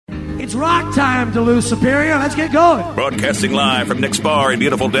It's rock time, Duluth Superior. Let's get going. Broadcasting live from Nick's Bar in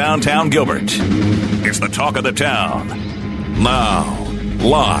beautiful downtown Gilbert. It's the talk of the town. Now,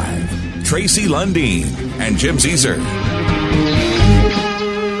 live, Tracy Lundeen and Jim Caesar.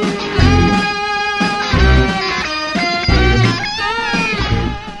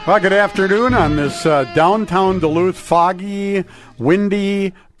 Well, good afternoon on this downtown Duluth foggy,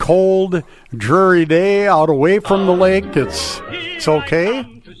 windy, cold, dreary day out away from the lake. It's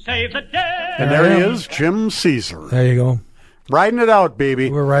okay. And there he is, Jim Caesar. There you go. Riding it out,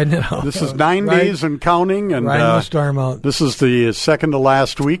 baby. We're riding it out. This is 9 days and counting. And riding the storm out. This is the second to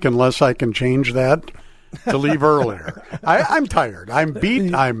last week, unless I can change that to leave earlier. I'm tired. I'm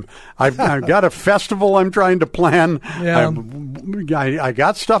beat. I've got a festival I'm trying to plan. Yeah. I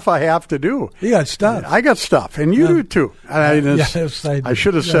got stuff I have to do. You got stuff. I got stuff, and you do too. Yes, I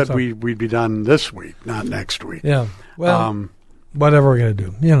should have said we'd be done this week, not next week. Yeah. Well, whatever we're going to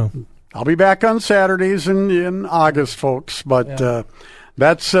do, you know. I'll be back on Saturdays in August, folks. But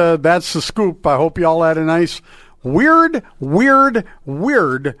that's the scoop. I hope you all had a nice, weird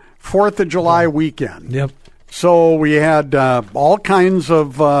 4th of July weekend. Yep. So we had all kinds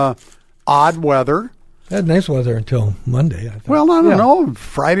of odd weather. Had nice weather until Monday, I thought. Well, I don't know.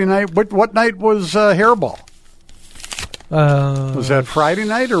 Friday night. What night was Hairball? Was that Friday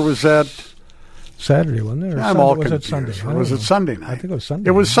night or was that Saturday, wasn't it? Or I'm Sunday? all was confused. it Sunday? Or was it Sunday night? I think it was Sunday.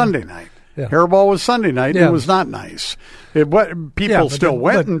 It was Sunday night. Yeah. Hairball was Sunday night. Yeah. It was not nice. People still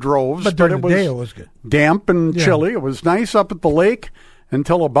went in droves, but but during the day it was good. Damp and chilly. It was nice up at the lake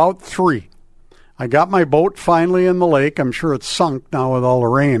until about 3. I got my boat finally in the lake. I'm sure it's sunk now with all the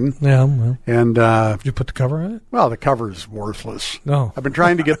rain. Yeah, well. And did you put the cover on it? Well, the cover's worthless. No. I've been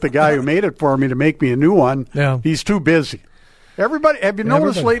trying to get the guy who made it for me to make me a new one. Yeah. He's too busy. Have you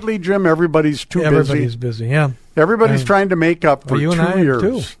noticed lately, Jim, every's too busy? Everybody's busy, yeah. Everybody's trying to make up for you 2 and I years.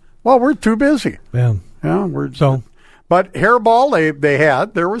 too. Well, we're too busy. Yeah. Yeah, But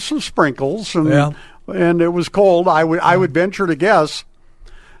Hairball, there was some sprinkles, and it was cold. I would venture to guess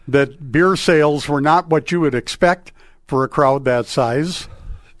that beer sales were not what you would expect for a crowd that size,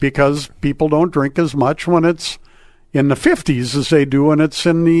 because people don't drink as much when it's in the 50s as they do when it's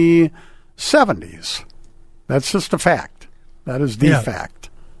in the 70s. That's just a fact. That is the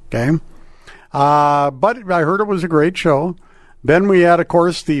fact. Okay? But I heard it was a great show. Then we had, of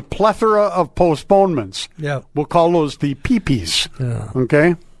course, the plethora of postponements. Yeah. We'll call those the PPs. Yeah.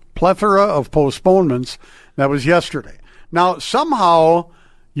 Okay? Plethora of postponements. That was yesterday. Now, somehow,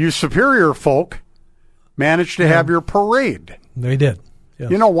 you Superior folk managed to have your parade. They did.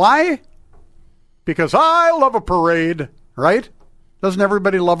 Yes. You know why? Because I love a parade, right? Doesn't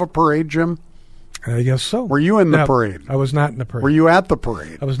everybody love a parade, Jim? I guess so. Were you in the parade? I was not in the parade. Were you at the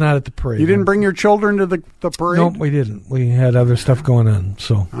parade? I was not at the parade. You didn't bring your children to the parade? No, we didn't. We had other stuff going on.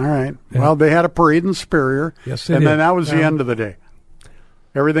 So. All right. Yeah. Well, they had a parade in Superior. Yes, they and did. then that was the end of the day.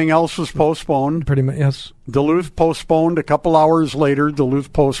 Everything else was postponed. Pretty much, yes. Duluth postponed a couple hours later.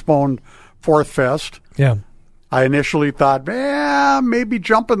 Duluth postponed Fourth Fest. Yeah. I initially thought, maybe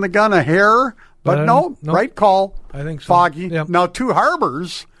jumping the gun a hair. But no, right call. I think so. Foggy. Yep. Now, Two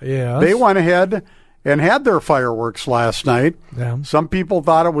Harbors, yes. They went ahead and had their fireworks last night. Yeah. Some people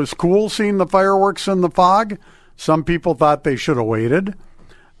thought it was cool seeing the fireworks in the fog. Some people thought they should have waited.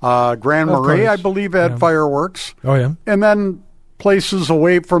 Grand Marais, I believe, had fireworks. Oh, yeah. And then places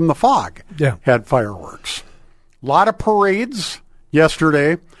away from the fog had fireworks. A lot of parades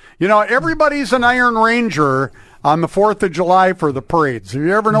yesterday. You know, everybody's an Iron Ranger on the 4th of July for the parades. Have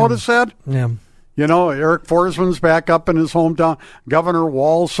you ever noticed that? Yeah. You know, Eric Forsman's back up in his hometown. Governor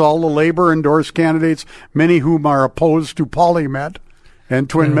Walz, all the labor-endorsed candidates, many whom are opposed to Polymet and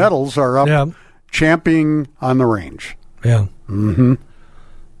Twin Metals, are up championing on the range. Yeah. Mm-hmm.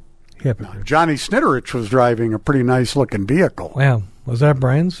 Now, Johnny Snitterich was driving a pretty nice-looking vehicle. Yeah. Was that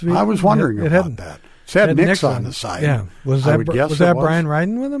Brian's vehicle? I was wondering about that. It had Nick's on the side. Yeah. Was that Brian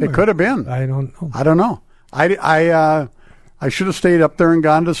riding with him? It could have been. I don't know. I don't know. I should have stayed up there and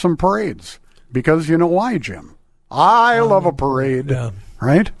gone to some parades. Because you know why, Jim? I love a parade. Yeah.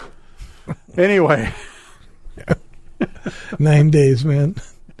 Right? Anyway. 9 days, man.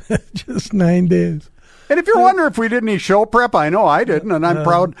 Just 9 days. And if you're wondering if we did any show prep, I know I didn't, and I'm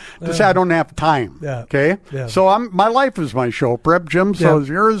proud to say I don't have time. Yeah. Okay? Yeah. So my life is my show prep, Jim. So is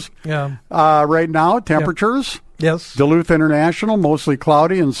yours. Yeah. Right now, temperatures. Yes. Duluth International, mostly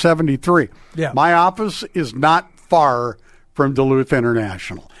cloudy and 73. Yeah. My office is not far from Duluth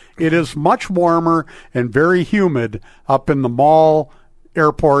International. It is much warmer and very humid up in the mall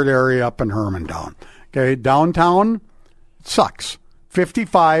airport area up in Hermantown. Okay, downtown, it sucks.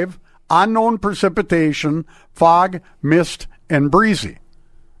 55, unknown precipitation, fog, mist, and breezy.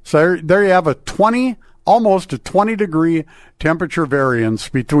 So there you have almost a 20-degree temperature variance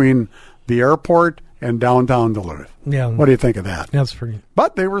between the airport and downtown Duluth. Yeah. What do you think of that? That's pretty.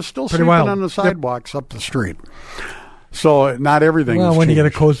 But they were still sleeping wild. on the sidewalks up the street. So not everything. Well, when changed. you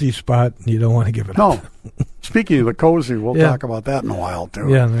get a cozy spot, you don't want to give it No. up. Speaking of the cozy, we'll talk about that in a while, too.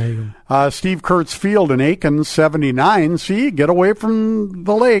 Yeah, there you go. Steve Kurtz Field in Aiken, 79. See, get away from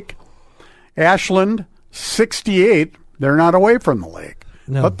the lake. Ashland, 68. They're not away from the lake.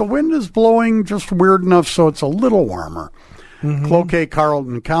 No. But the wind is blowing just weird enough so it's a little warmer. Mm-hmm. Cloquet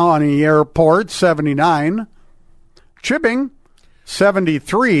Carleton County Airport, 79. Chipping,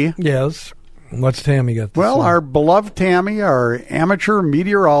 73. Yes. What's Tammy got? Well, our beloved Tammy, our amateur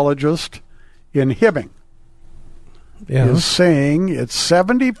meteorologist in Hibbing, is saying it's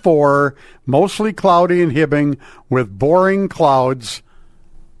 74, mostly cloudy in Hibbing with boring clouds.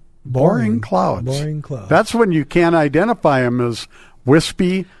 Boring clouds. Boring clouds. That's when you can't identify them as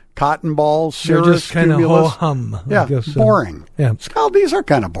wispy, cotton balls, cirrus, they're just kind of ho-hum. Yeah, boring. Yeah. These are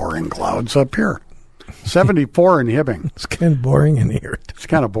kind of boring clouds up here. 74 in Hibbing. It's kind of boring in here. It's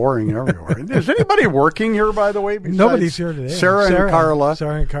kind of boring everywhere. Is anybody working here, by the way? Nobody's here today. Sarah and Carla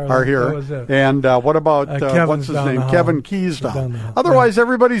are here. And what about, what's his name? Kevin Keysdown. Otherwise,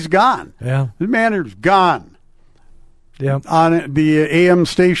 everybody's gone. Yeah. The manager's gone. Yeah. On the AM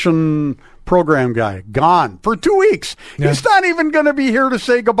station program guy, gone for 2 weeks. Yeah. He's not even going to be here to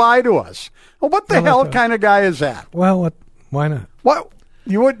say goodbye to us. Well, what the hell kind of guy is that? Well, why not? What?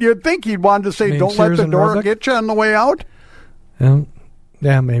 You'd think he'd want to say, don't let the door get you on the way out?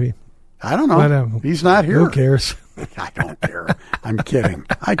 Yeah, maybe. I don't know. He's not here. Who cares? I don't care. I'm kidding.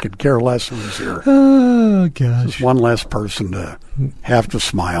 I could care less who's here. Oh, gosh. Just one less person to have to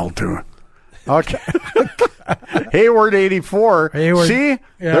smile to. Okay. Hayward, 84. Hayward. See? Yeah.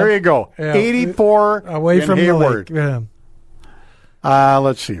 There you go. Yeah. 84 away from Hayward. The lake. Yeah.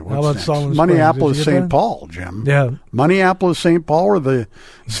 Let's see. What's next? Minneapolis, St. Paul, Jim. Yeah. Minneapolis, St. Paul, where the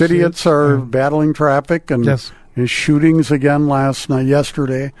idiots are battling traffic and shootings again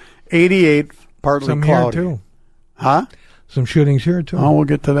yesterday. 88, partly some cloudy. Here, too. Huh? Some shootings here, too. Oh, we'll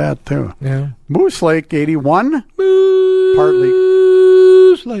get to that, too. Yeah. Moose Lake, 81. Partly.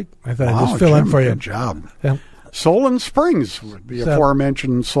 Moose Lake. I thought I'd just fill in for you. Good job. Yeah. Solon Springs, the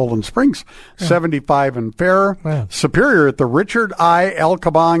aforementioned Solon Springs, 75 in Fair. Yeah. Superior at the Richard I. L.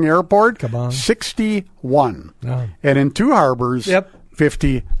 Kabong Airport, 61. Oh. And in Two Harbors,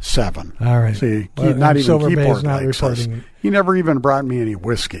 57. All right. See, not even Silver Keyport Bay's not likes us. reporting. He never even brought me any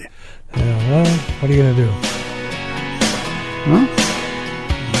whiskey. Yeah, well, what are you going to do?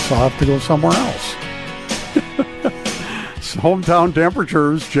 So I'll have to go somewhere else. Hometown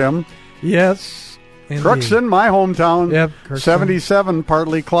temperatures, Jim. Yes. Indeed. Crookston, my hometown, Crookston. 77,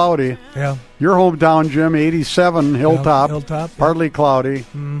 partly cloudy. Yeah. Your hometown, Jim, 87, Hilltop, partly cloudy.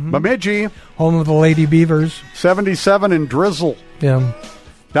 Mm-hmm. Bemidji, home of the Lady Beavers, 77 and drizzle. Yeah.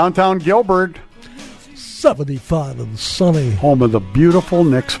 Downtown Gilbert, 75 and sunny. Home of the beautiful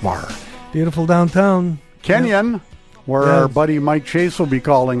Nick's Bar. Beautiful downtown. Kenyon, where our buddy Mike Chase will be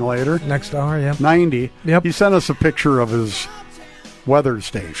calling later. Next hour, 90. Yep. He sent us a picture of his weather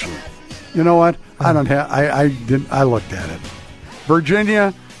station. You know what? I looked at it.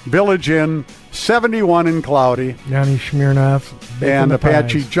 Virginia, Village Inn, 71 and cloudy. Johnny Smirnoff. And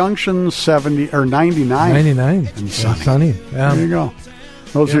Apache Junction, 99. 99. And sunny. Sunny. Yeah. There you go.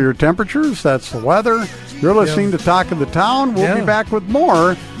 Those are your temperatures. That's the weather. You're listening to Talk of the Town. We'll be back with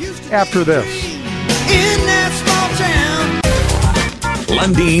more after this. In that small town.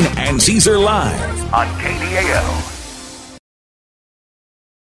 Lundeen and Caesar live on KDAL.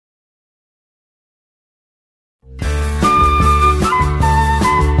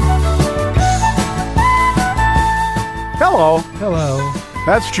 Hello. Hello.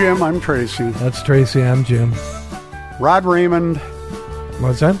 That's Jim. I'm Tracy. That's Tracy. I'm Jim. Rod Raymond.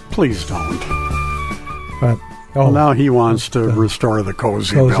 What's that? Please don't. But, well, now he wants to restore the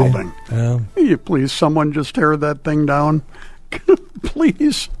cozy building. Yeah. Will you please, someone just tear that thing down?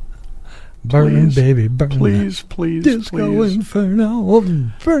 Please. Burn, baby, burn. Please. Disco Inferno.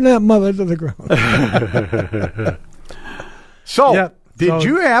 Burn that mother to the ground. So, did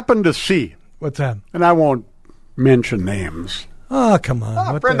you happen to see? What's that? And I won't mention names. Oh, come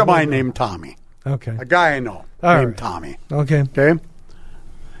on. A friend of mine named Tommy. Okay. A guy I know named Tommy. Okay.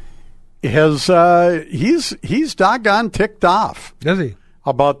 He's doggone ticked off. Is he?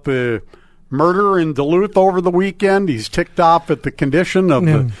 About the murder in Duluth over the weekend. He's ticked off at the condition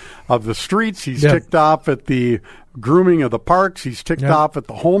of the streets. He's ticked off at the grooming of the parks. He's ticked off at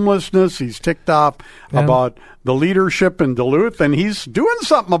the homelessness. He's ticked off about the leadership in Duluth, and he's doing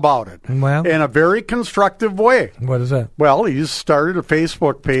something about it in a very constructive way. What is that? Well, he's started a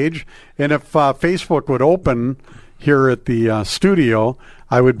Facebook page, and if Facebook would open here at the studio,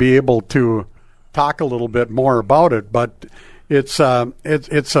 I would be able to talk a little bit more about it. But he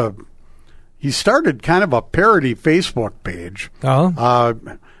started kind of a parody Facebook page,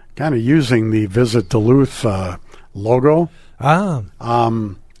 kind of using the Visit Duluth logo. And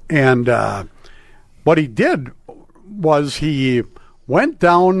what he did was he went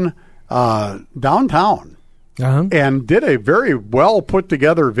downtown and did a very well put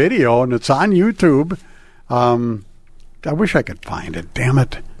together video, and it's on YouTube. I wish I could find it. Damn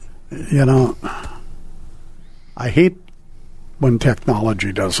it. You know, I hate when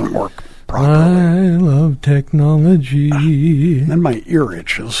technology doesn't work properly. I love technology. And my ear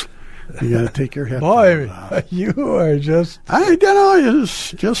itches. You got to take your Boy, headphones off. you are just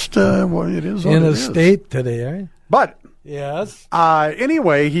it's just well, it is what in it a is. state today, eh? But yes.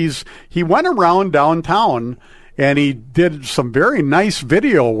 Anyway, he went around downtown and he did some very nice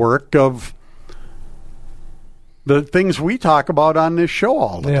video work of the things we talk about on this show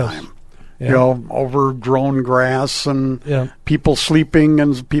all the time. Yeah. You know, overgrown grass and people sleeping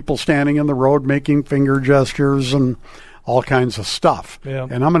and people standing in the road making finger gestures and all kinds of stuff. Yeah.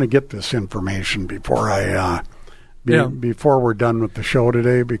 And I'm going to get this information before before we're done with the show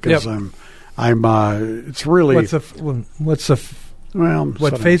today because it's really what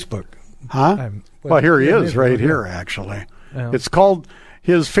Facebook? Huh? Well, here he is right here actually. Yeah. It's called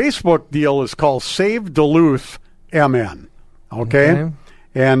his Facebook deal is called Save Duluth MN. Okay?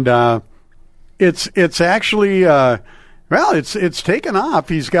 And it's actually it's taken off.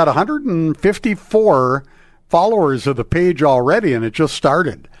 He's got 154 followers of the page already, and it just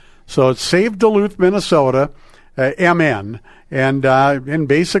started. So it's Save Duluth, Minnesota, MN, and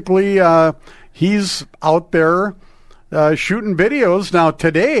basically he's out there shooting videos. Now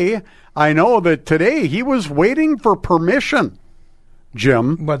today, I know that today he was waiting for permission.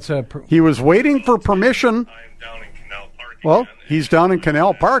 Jim, what's that? He was waiting for permission. Well, he's down in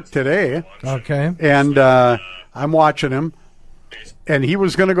Canal Park today. Okay. And I'm watching him. And he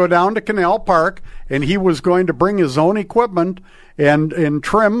was going to go down to Canal Park, and he was going to bring his own equipment and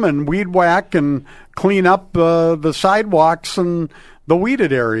trim and weed whack and clean up the sidewalks and the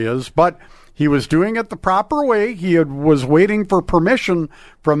weeded areas. But he was doing it the proper way. He was waiting for permission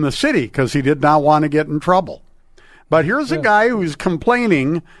from the city because he did not want to get in trouble. But here's a guy who's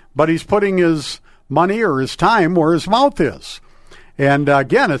complaining, but he's putting his money or his time where his mouth is. And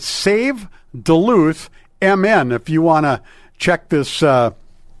again, it's Save Duluth MN if you want to check this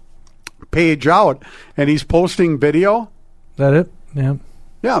page out. And he's posting video. Is that it? Yeah.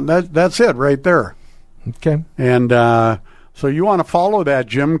 Yeah, that's it right there. Okay. And so you want to follow that,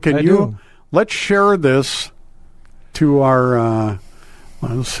 Jim. Let's share this to our,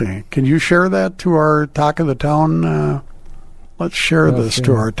 let's see. Can you share that to our Talk of the Town? Let's share this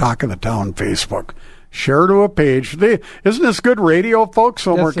to our Talk of the Town Facebook. Share to a page. Isn't this good radio, folks?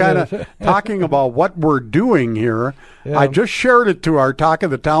 When we're kind of talking about what we're doing here. Yeah. I just shared it to our Talk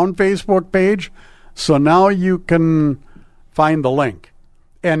of the Town Facebook page. So now you can find the link.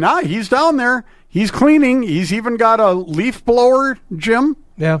 And now he's down there. He's cleaning. He's even got a leaf blower, Jim.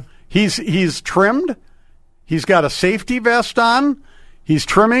 Yeah. He's trimmed. He's got a safety vest on. He's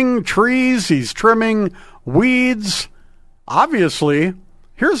trimming trees. He's trimming weeds. Obviously,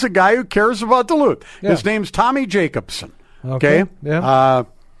 here's a guy who cares about Duluth. Yeah. His name's Tommy Jacobson. Okay. Yeah.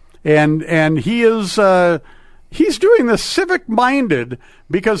 And he is he's doing this civic-minded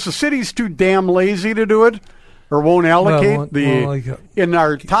because the city's too damn lazy to do it or won't allocate in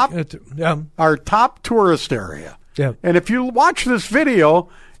our top tourist area. Yeah. And if you watch this video,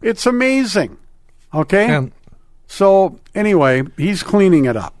 it's amazing. Okay? So, anyway, he's cleaning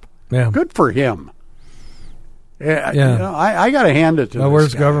it up. Yeah. Good for him. Yeah. You know, I got to hand it to this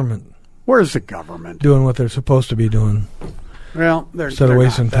where's guy. Government? Where's the government? Doing what they're supposed to be doing. Well, instead of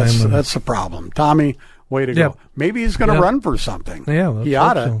wasting time. That's the problem. Tommy, way to go. Maybe he's going to run for something. Yeah, he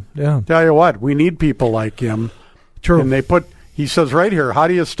ought to. So. Yeah. Tell you what, we need people like him. True. And he says right here, how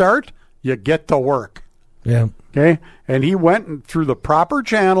do you start? You get to work. Yeah. Okay? And he went through the proper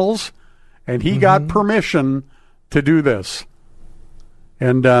channels, and he got permission to do this.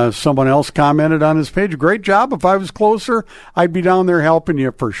 And someone else commented on his page, great job. If I was closer, I'd be down there helping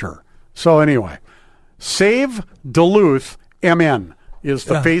you for sure. So anyway, Save Duluth MN is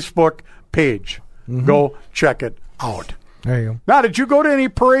the Facebook page. Go check it out. There you go. Now, did you go to any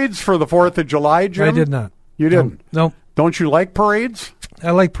parades for the 4th of July, Jim? I did not. You didn't? No. Don't you like parades?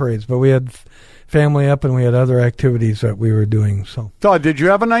 I like parades, but we had family up and we had other activities that we were doing. So Did you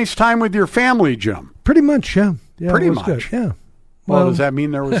have a nice time with your family, Jim? pretty much, yeah. Pretty it was much. good, yeah. Well, does that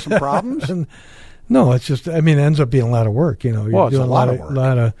mean there was some problems? No, it's just. I mean, it ends up being a lot of work. You're Well, it's doing a lot of work.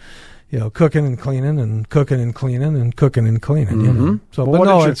 lot of, cooking and cleaning and cooking and cleaning and cooking and cleaning. You know. So, Well, but what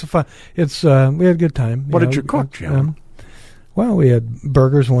no, did you- it's fun. It's we had a good time. What did you cook, Jim? Well, we had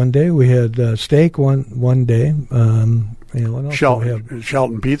burgers one day. We had steak one day. What else did we have?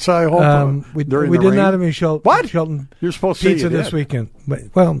 Shelton Pizza, I hope. We during did the rain? not have any Shelton. What? Shelton You're supposed to say pizza you this did. weekend.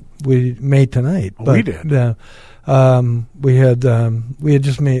 Well, we made tonight. Oh, But, we did. we had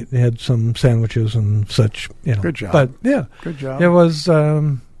just had some sandwiches and such. Good job. But yeah, Good job. it was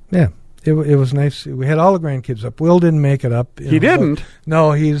It was nice. We had all the grandkids up. Will didn't make it up. He didn't?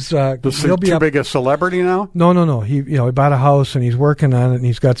 No, he's he'll be too up. big a celebrity now? No. He he bought a house and he's working on it, and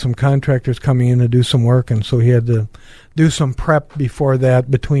he's got some contractors coming in to do some work, and so he had to do some prep before that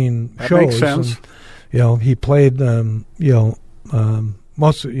between That shows. makes sense. And, he played most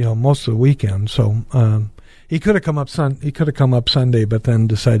of the weekend, so he could have come up Sunday, but then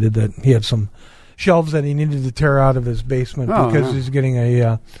decided that he had some shelves that he needed to tear out of his basement because he's getting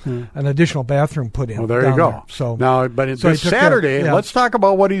an additional bathroom put in. Well, there you down go. there. So now, but it's so he this took Saturday. care- yeah. Let's talk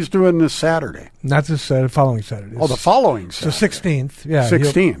about what he's doing this Saturday. not this following Saturday. Oh, the following It's the Saturday. 16th. Yeah,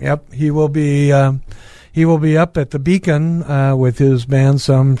 16th. Yep, he will be up at the Beacon with his band.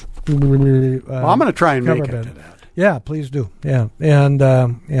 Well, I'm going to try and cover make it band. to that. Yeah, please do. Yeah, and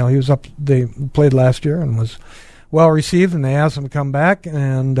he was up. They played last year and was well received, and they asked him to come back,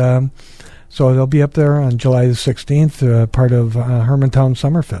 and so they'll be up there on July the 16th, part of Hermantown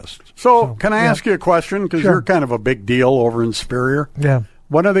Summerfest. So, can I yeah. ask you a question? Because Sure. you're kind of a big deal over in Superior. Yeah,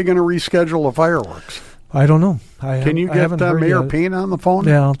 When are they going to reschedule the fireworks? I don't know. Can you I get haven't heard Mayor yet. Payne on the phone?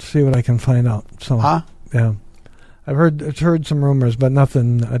 Yeah, I'll see what I can find out. So, Huh? yeah, I've heard some rumors, but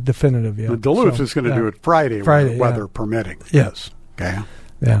nothing definitive yet. The Duluth So, is going to yeah. do it Friday, Friday, weather yeah. permitting. Yes. Okay.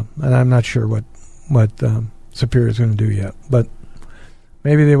 Yeah, and I'm not sure what Superior is going to do yet, but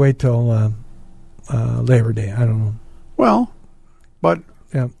maybe they wait till Labor Day. I don't know. Well, but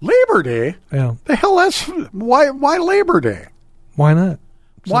Yeah, Labor Day? yeah. The hell, why Labor Day? Why not?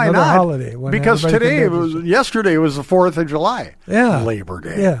 It's Why another not? holiday. When Because everybody can do- yesterday was the 4th of July. Yeah. Labor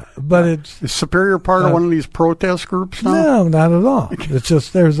Day. Yeah, but it's Is Superior part of one of these protest groups now? no, not at all. It's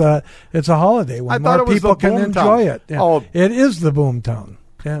just it's a holiday I when thought more it was people the can boom enjoy town. it. Yeah. Oh. It is the boom town.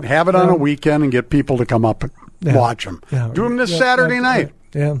 Yeah. Have it on Yeah. a weekend and get people to come up and Yeah. watch them. Yeah. Do them this Yeah, Saturday that's night.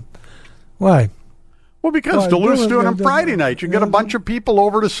 right. Yeah. Why? Well, because Well, Duluth's do it- doing them do- Friday night. You get a yeah, bunch of people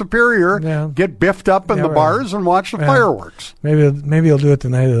over to Superior, Yeah. get biffed up in Yeah, the right. bars and watch the Yeah. fireworks. Maybe he'll do it the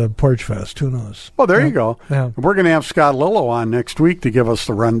night of the Porch Fest. Who knows? Well, there Yeah. you go. Yeah. We're going to have Scott Lillo on next week to give us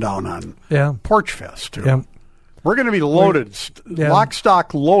the rundown on Yeah. Porch Fest, too. Yeah. We're going to be loaded, Yeah. lock,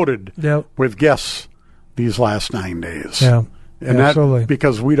 stock, loaded Yeah. with guests these last 9 days. Yeah. And Absolutely. that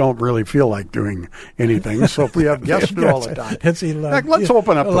because we don't really feel like doing anything. So if we have guests do all the time. It's a lot- Heck, let's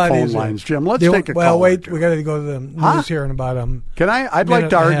open up a the lot phone easier. lines, Jim. Let's Do- take a well, call. wait. We got to go to the news Huh? here in about Can I? I'd like minute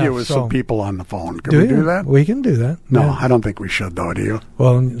to and a argue half, with so- some people on the phone. Can Do we you? do that? We can do that. No, Yeah. I don't think we should, though. Do you?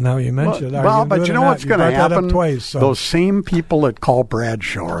 Well, now you mentioned it. Are well, gonna but do it you or know not? what's going to brought that up happen? twice. So. Those same people that call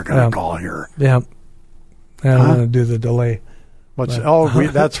Bradshaw are going to Yeah. call here. Yeah. I don't Huh? want to do the delay. What's?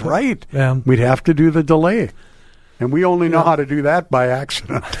 But- That's right. Yeah. We'd have to do the delay, and we only know how to do that by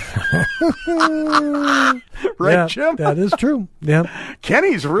accident. Right, Yeah, Jim? That is true. Yeah.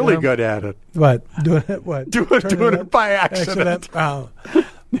 Kenny's really Yeah. good at it. What? Doing it? What? Doing Turning it by accident. Oh.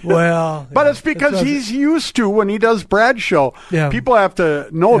 Well. But yeah. it's because doesn't- he's used to when he does Bradshaw. Yeah. People have to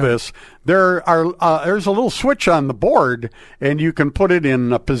know Yeah. this. There's a little switch on the board, and you can put it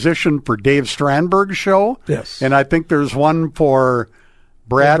in a position for Dave Strandberg's show. Yes. And I think there's one for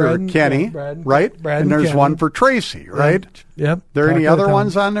Brad or Kenny, yeah, Brad- right? Brad and and there's Kenny. one for Tracy, right? Yep. There any Talk of the other town.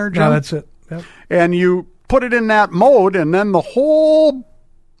 ones on there, Jim? No, that's it. Yep. And you put it in that mode, and then the whole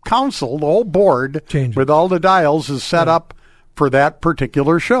council, the whole board, Change it. with all the dials is set up for that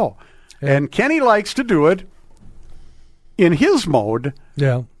particular show. Yeah. And Kenny likes to do it in his mode,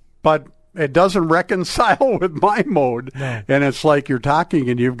 Yeah. but it doesn't reconcile with my mode. No. And it's like you're talking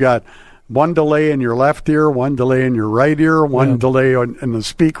and you've got one delay in your left ear, one delay in your right ear, one Yeah. delay in the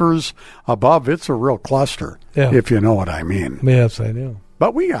speakers above. It's a real cluster, Yeah. if you know what I mean. Yes, I do.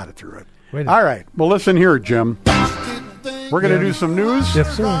 But we got it through it. Wait a All right. Well, listen here, Jim. We're going to Yeah. do some news.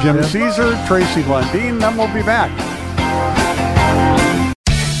 Yes, sir. Jim Yeah. Caesar, Tracy Lundeen, then we'll be back.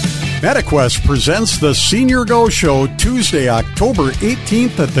 MetaQuest presents the Senior Go Show Tuesday, October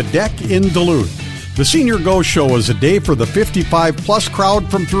 18th at the Deck in Duluth. The Senior Go Show is a day for the 55-plus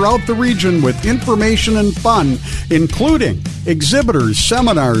crowd from throughout the region with information and fun, including exhibitors,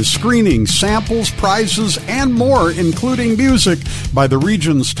 seminars, screenings, samples, prizes, and more, including music by the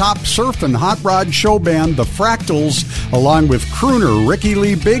region's top surf and hot rod show band, the Fractals, along with crooner Ricky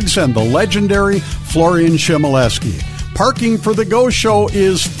Lee Biggs and the legendary Florian Shimoleski. Parking for the Go Show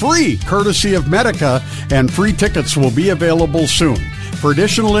is free, courtesy of Medica, and free tickets will be available soon. For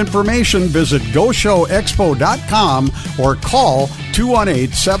additional information, visit GoShowExpo.com or call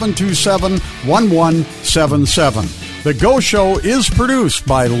 218-727-1177. The Go Show is produced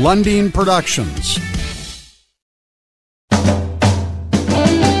by Lundeen Productions.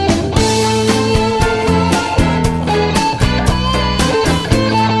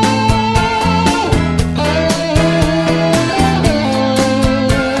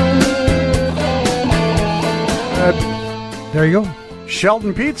 There you go.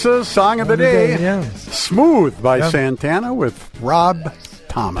 Shelton Pizza, Song of the Day. Yeah. Smooth by Santana with Rob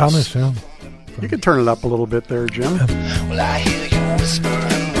Thomas. Yeah. You can turn it up a little bit there, Jim.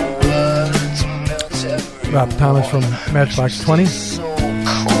 Rob Thomas from Matchbox 20.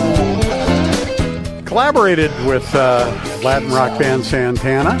 Collaborated with Latin rock band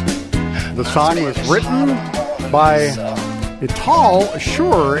Santana. The song was written by Ital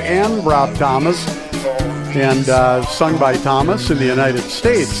Shure and Rob Thomas, and sung by Thomas in the United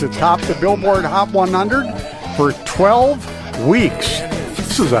States. It topped the Billboard Hot 100 for 12 weeks.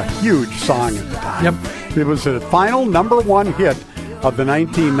 This is a huge song at the time. Yep. It was the final number one hit of the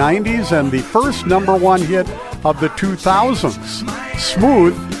 1990s and the first number one hit of the 2000s.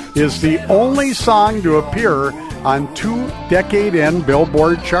 Smooth is the only song to appear on 2 decade-end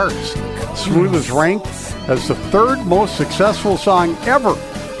Billboard charts. Smooth is ranked as the third most successful song ever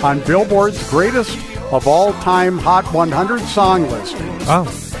on Billboard's greatest of all-time Hot 100 song listings. Wow.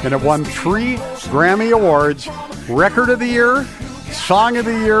 And it won 3 Grammy Awards, Record of the Year, Song of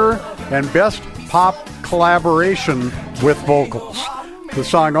the Year, and Best Pop Collaboration with Vocals. The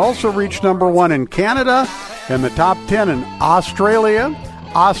song also reached number 1 in Canada and the top 10 in Australia,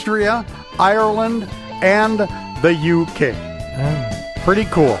 Austria, Ireland, and the UK. Pretty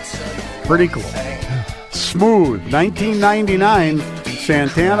cool. Pretty cool. Smooth, 1999,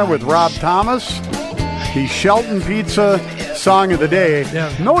 Santana with Rob Thomas. The Shelton Pizza Song of the Day.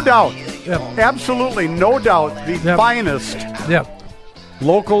 Yeah. No doubt. Yep. Absolutely no doubt the finest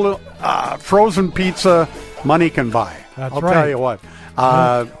local frozen pizza money can buy. I'll tell you what.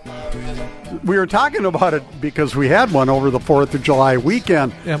 We were talking about it because we had one over the 4th of July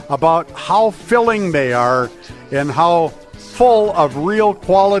weekend about how filling they are and how full of real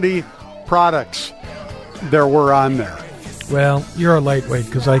quality products there were on there. Well, you're a lightweight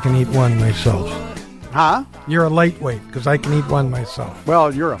because I can eat one myself. Huh? You're a lightweight because I can eat one myself.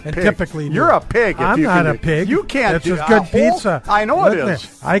 Well, you're a pig. Typically, you're a pig. If I'm you not can a pig. You can't It's do just good pizza. I know it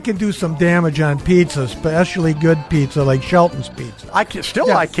is. I can do some damage on pizza, especially good pizza like Shelton's Pizza. I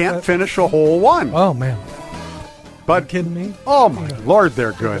can't finish a whole one. Oh man! But are you kidding me? Oh my Lord,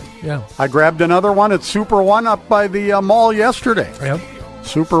 they're good. Yeah. I grabbed another one at Super One up by the mall yesterday. Yep.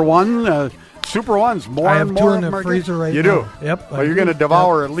 Super One. Super One's more I and have more. 2 in the freezer right you now. You do? Yep. Well, you're going to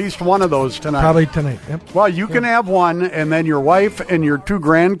devour at least one of those tonight. Probably tonight. Yep. Well, you can have one, and then your wife and your 2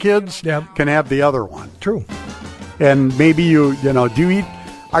 grandkids can have the other one. True. And maybe do you eat?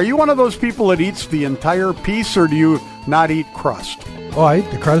 Are you one of those people that eats the entire piece, or do you not eat crust? Oh, I eat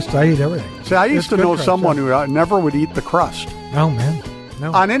the crust. I eat everything. See, I used to know someone who never would eat the crust. Oh, man.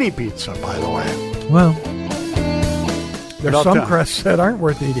 No. On any pizza, by the way. Well, there's some crusts that aren't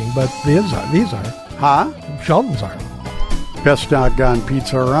worth eating, but these are. Huh? Shelton's are. Best doggone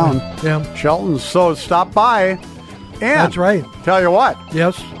pizza around. Yeah. Shelton's. So stop by. And that's right. Tell you what.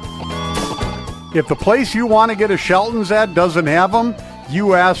 Yes. If the place you want to get a Shelton's at doesn't have them,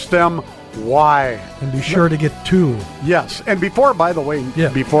 you ask them why. And be sure to get 2. Yes. And before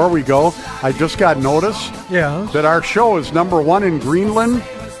we go, I just got notice that our show is number 1 in Greenland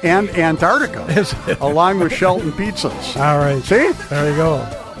and Antarctica. Is it? Along with Shelton Pizzas. All right. See? There you go.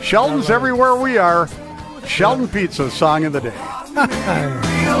 Shelton's everywhere we are. Shelton Pizza Song of the Day.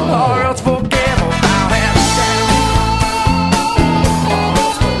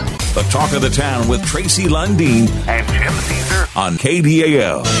 The Talk of the Town with Tracy Lundeen and Jim Caesar on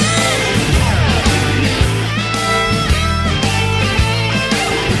KDAL.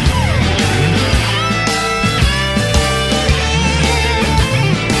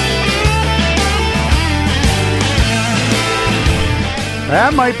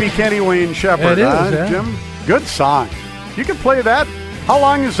 That might be Kenny Wayne Shepherd, it is, Jim? Good song. You can play that. How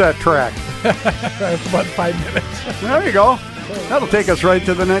long is that track? It's about 5 minutes. There you go. That'll take us right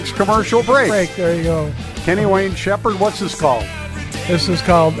to the next commercial break. There you go. Kenny Wayne Shepherd, what's this called? This is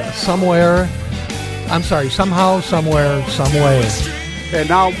called Somehow, Somewhere, Someway. And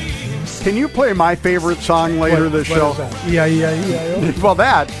now, can you play my favorite song later this show? Yeah. Well,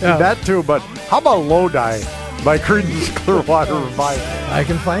 that too, but how about Lodi by Creedence Clearwater Revival? I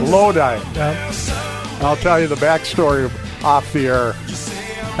can find Lodi. Yeah. I'll tell you the backstory off the air.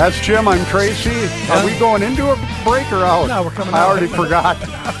 That's Jim. I'm Tracy. Are we going into a break or out? No, we're coming out. I already forgot.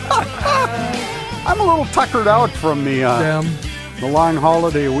 I'm a little tuckered out from the long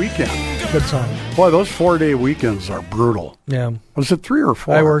holiday weekend. Good song. Boy, those 4-day weekends are brutal. Yeah. Was it 3 or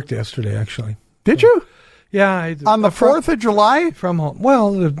 4? I worked yesterday, actually. Did you? Yeah. On the 4th of July? From home.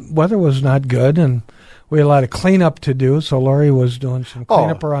 Well, the weather was not good, and we had a lot of cleanup to do, so Lori was doing some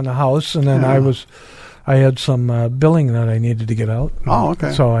cleanup around the house, and then I had some billing that I needed to get out. Oh,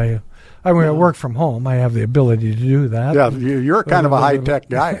 okay. So I work from home. I have the ability to do that. Yeah, you're kind of a high-tech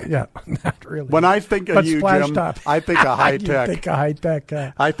guy. Yeah, not really. When I think of you, Jim, I think of high-tech. You think of high-tech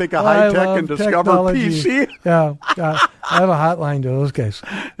guy. I think of high-tech and Discover technology. PC. Yeah, I have a hotline to those guys.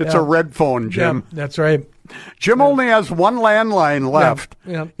 It's a red phone, Jim. Yeah, that's right. Jim only has one landline left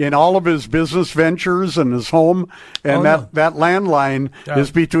in all of his business ventures and his home, and that landline is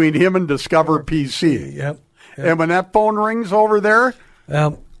between him and Discover PC. Yep. And when that phone rings over there,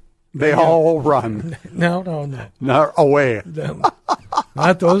 they all run. No. Away.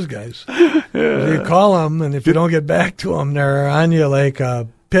 Not those guys. You call them, and if you don't get back to them, they're on you like a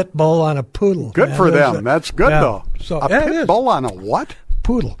pit bull on a poodle. Good for them. That's good, though. So, a pit bull on a what?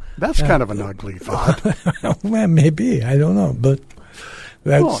 Poodle. That's kind of an ugly thought. Well, maybe. I don't know. But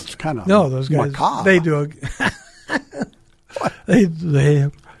that's it's kind of those guys. macabre. They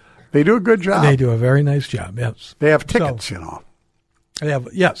do they do a good job. They do a very nice job. Yes. They have tickets, They have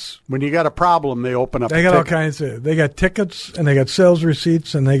When you got a problem, they open up. They got all kinds of. They got tickets, and they got sales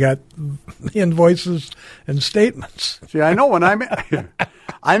receipts, and they got invoices and statements. See, I know when I'm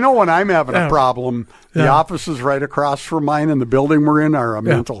having a problem. The office is right across from mine, and the building we're in are a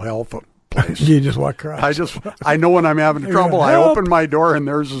mental health place. You just walk across. I know when I'm having trouble. I open my door, and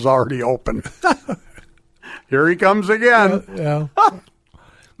theirs is already open. Here he comes again. Yeah.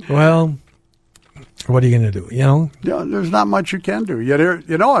 Well, what are you going to do? There's not much you can do.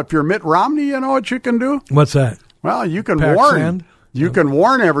 If you're Mitt Romney, you know what you can do? What's that? Well, you can Pack warn. sand? You can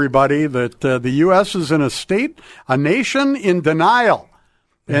warn everybody that the U.S. is in a nation in denial.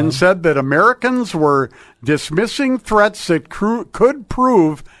 And said that Americans were dismissing threats that could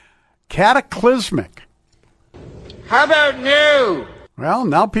prove cataclysmic. How about new? Well,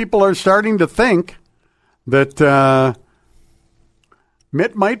 now people are starting to think that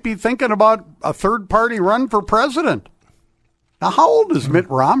Mitt might be thinking about a third-party run for president. Now, how old is Mitt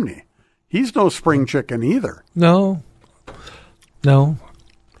Romney? He's no spring chicken either. No.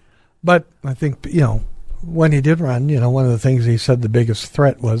 But I think, when he did run, one of the things he said the biggest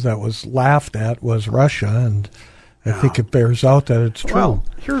threat was laughed at was Russia, and I think it bears out that it's true. Well,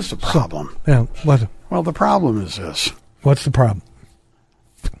 here's the problem. What? Well, the problem is this. What's the problem?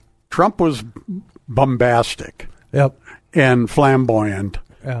 Trump was bombastic. Yep. And flamboyant.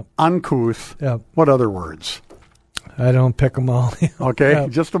 Yep. Uncouth. Yep. What other words? I don't pick them all. Okay?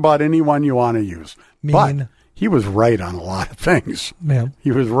 Yep. Just about any one you want to use. Mean. But he was right on a lot of things. Yeah. He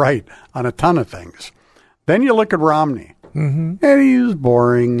was right on a ton of things. Then you look at Romney, and he was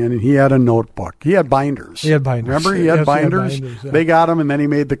boring, and he had a notebook. He had binders. Remember, he had binders? Yeah. They got him, and then he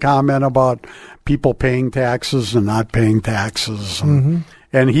made the comment about people paying taxes and not paying taxes,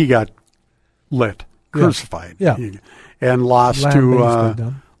 and he got crucified, and lost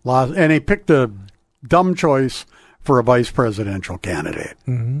and he picked a dumb choice for a vice presidential candidate,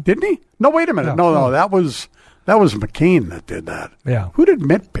 didn't he? No, wait a minute, no, that was McCain that did that. Yeah, who did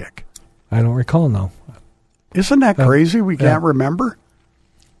Mitt pick? I don't recall now. Isn't that crazy? We can't remember.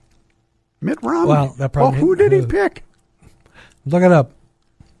 Mitt Romney. Well, that probably. Who did he pick? Look it up.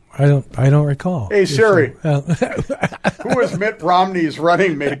 I don't recall. Hey Siri, who is Mitt Romney's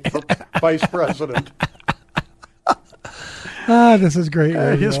running mate for vice president? This is great.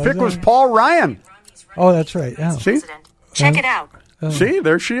 His pick was Paul Ryan. Oh, that's right. Yeah. See, check it out. See,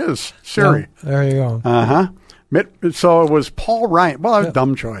 there she is, Siri. There you go. So it was Paul Ryan. Well, that was a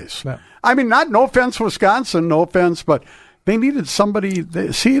dumb choice. Yeah. I mean, no offense, Wisconsin, no offense, but they needed somebody.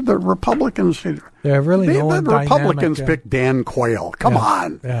 The Republicans. Yeah, really. The Republicans picked Dan Quayle. Come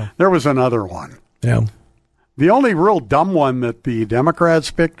on. Yeah. There was another one. Yeah. The only real dumb one that the Democrats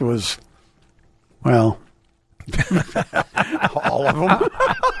picked was, well, all of them.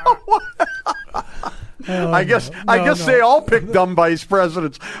 I guess they all pick dumb vice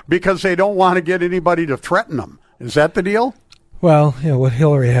presidents because they don't want to get anybody to threaten them. Is that the deal? Well, what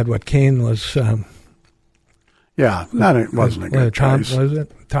Hillary had, what Kane was. It wasn't a good choice. Was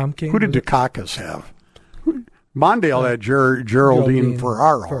it Tom Kane? Who did Dukakis have? Mondale had Geraldine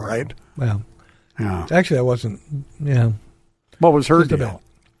Ferraro, right? Well, yeah. Actually, that wasn't. Yeah. What was her deal?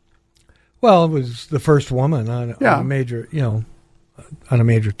 Well, it was the first woman on a major, on a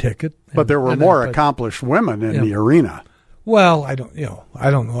major ticket. But there were more accomplished women in the arena. Well, I don't know. I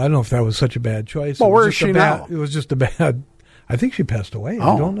don't know if that was such a bad choice. Well, where is she now? It was just a bad. I think she passed away.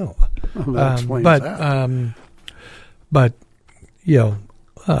 Oh. I don't know. Well, that explains that. But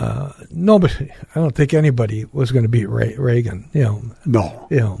nobody. I don't think anybody was going to beat Reagan. No.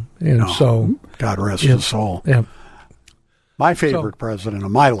 So God rest his soul. Yeah. My favorite president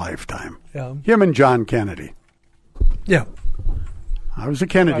of my lifetime. Yeah. Him and John Kennedy. Yeah. I was a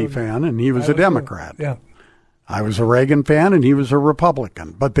Kennedy fan, and he was a Democrat. Yeah. I was a Reagan fan, and he was a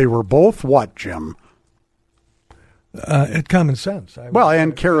Republican. But they were both what, Jim? Common sense. And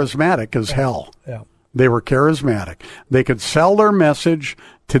charismatic as hell. Yeah. They were charismatic. They could sell their message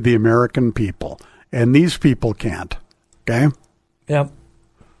to the American people, and these people can't. Okay? Yeah.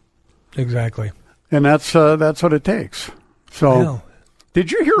 Exactly. And that's what it takes. So,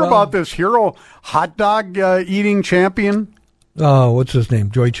 did you hear about this hero hot dog eating champion? Oh, what's his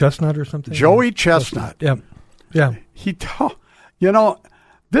name? Joey Chestnut or something? Joey Chestnut. Yeah. Yeah.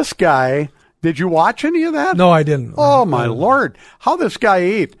 This guy, did you watch any of that? No, I didn't. Oh, my Lord. How this guy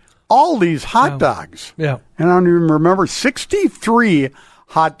ate all these hot dogs. Yeah. And I don't even remember 63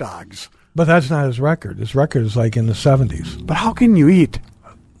 hot dogs. But that's not his record. His record is like in the 70s. But how can you eat?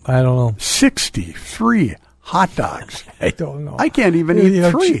 I don't know. 63 hot dogs. I don't know. I can't even eat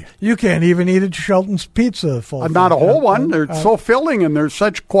 3. You can't even eat a Shelton's Pizza full. Not a whole one. They're so filling and there's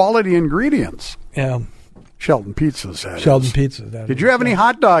such quality ingredients. Yeah. Sheldon Pizzas. Pizza. Did you have any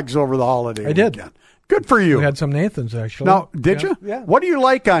hot dogs over the holiday weekend? I did. Good for you. We had some Nathan's, actually. Now, did you? Yeah. What do you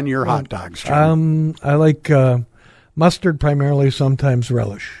like on your hot dogs, Jim? I like mustard primarily, sometimes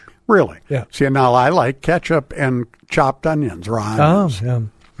relish. Really? Yeah. See, now I like ketchup and chopped onions, raw onions. Oh, yeah.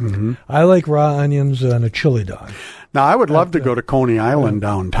 Mm-hmm. I like raw onions on a chili dog. Now, I would love to go to Coney Island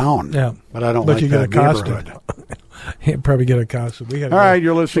downtown. Yeah. But I don't like that neighborhood. You'd probably get accosted. All right,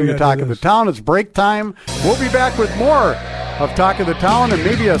 you're listening to Talk of the Town. It's break time. We'll be back with more of Talk of the Town and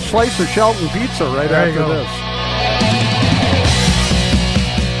maybe a slice of Shelton Pizza right after this.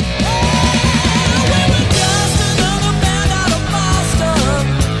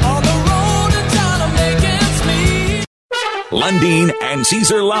 Lundeen and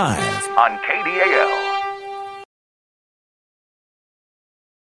Caesar live on KDAL.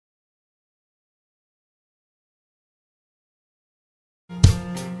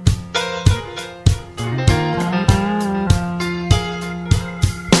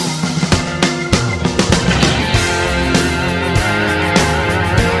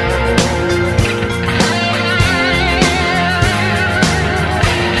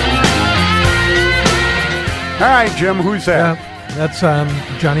 All right, Jim, who's that? That's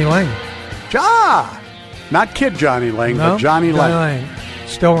Johnny Lang. Not Kid Johnny Lang, but Johnny Lang.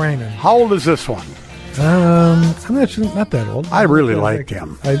 Still raining. How old is this one? I'm not that old. I really liked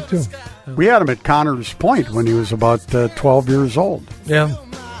him. I do. We had him at Connors Point when he was about 12 years old. Yeah.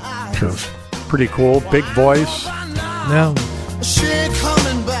 Which was pretty cool. Big voice. Yeah.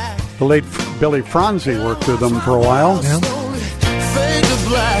 The late Billy Franzi worked with him for a while. Yeah.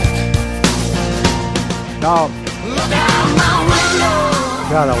 Now,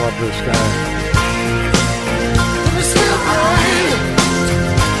 God, I love this guy.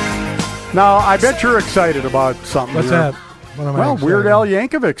 Now, I bet you're excited about something. What's here. that? What am I excited Weird Al about?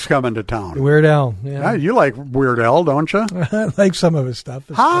 Yankovic's coming to town. Weird Al. Yeah. You like Weird Al, don't you? I like some of his stuff.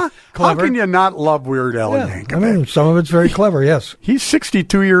 It's How clever. can you not love Weird Al Yankovic? I mean, some of it's very clever, yes. He's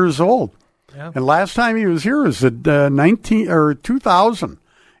 62 years old. Yeah. And last time he was here was at 2000.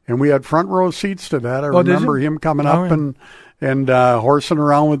 And we had front row seats to that. I remember him coming up and horsing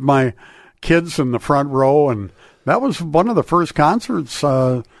around with my kids in the front row. And that was one of the first concerts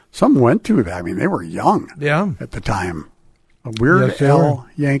some went to. I mean, they were young at the time. Weird Al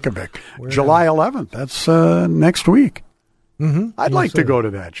Yankovic. July 11th. That's next week. Mm-hmm. I'd like to go to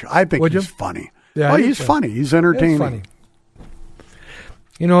that show. I think he's funny. Yeah, well, he's funny. He's entertaining. Funny.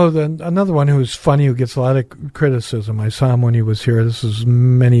 You know, another one who's funny, who gets a lot of criticism, I saw him when he was here, this was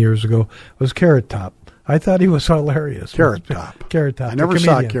many years ago, was Carrot Top. I thought he was hilarious. Carrot Top. Carrot Top. I never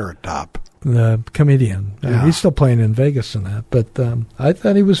saw Carrot Top. The comedian. Yeah. He's still playing in Vegas and that, but I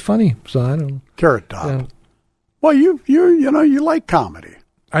thought he was funny, so I don't know. Carrot Top. Well, you like comedy.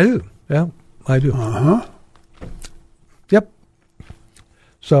 I do. Yeah, I do. Uh-huh. Yep.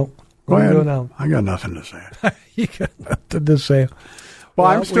 So, What are you doing now? I got nothing to say. You got nothing to say. Well,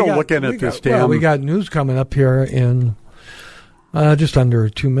 I'm still looking at this damn. Well, we got news coming up here in just under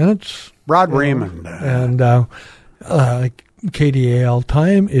 2 minutes. Rod Raymond. And KDAL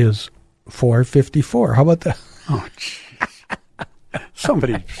time is 4:54. How about that? Oh, jeez.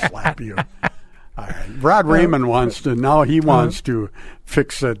 Somebody slap you. All right. Rod Raymond wants to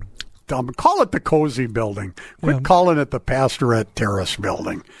fix it. Call it the Cozy Building. Quit calling it the Pastorette Terrace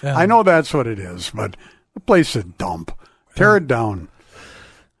Building. Yeah. I know that's what it is, but the place is dump. Tear it down.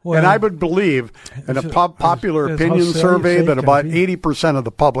 Well, and I would believe in a popular opinion survey that about 80% of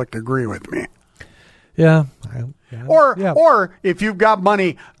the public agree with me. Yeah. Or if you've got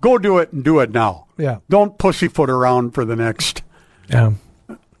money, go do it and do it now. Yeah. Don't pussyfoot around for the next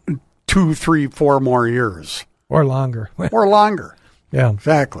 2, 3, 4 more years. Or longer. Or longer. Yeah.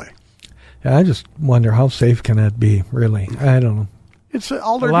 Exactly. Yeah, I just wonder how safe can that be, really? I don't know. It's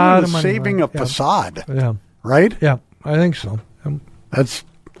all they're doing is saving a facade. Yeah. Right? Yeah, I think so. That's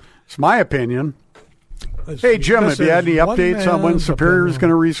my opinion. Hey, Jim, have you had any updates on when Superior's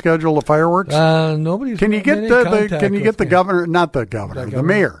going to reschedule the fireworks? Nobody's. Can you get the governor? Not the governor. The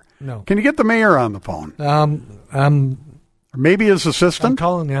mayor. No. Can you get the mayor on the phone? Or maybe his assistant. I'm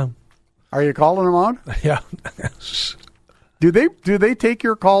calling. Yeah. Are you calling him out? Yeah. Do they take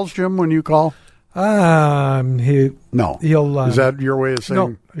your calls, Jim, when you call? No. He'll. Is that your way of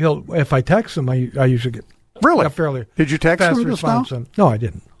saying? No. If I text him, I usually get really fairly. Did you text him just now? No, I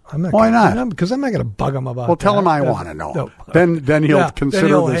didn't. I'm not. Why not? Because I'm not going to bug him about. Well, tell him I want to know. No. Then he'll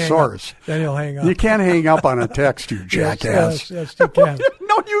consider the source. Then he'll hang up. You can't hang up on a text, you jackass. Yes, you can.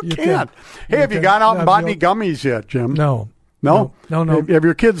 No, you can't. Hey, have you gone out and bought any gummies yet, Jim? No. No? Have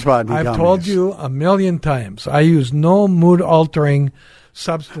your kids bought any gummies? I've told you a million times. I use no mood-altering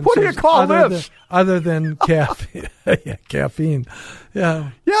substances. What do you call this? Other than caffeine. Caffeine.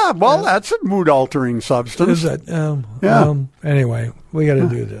 Yeah. Yeah, well, that's a mood-altering substance. Is it? Yeah. Anyway, we got to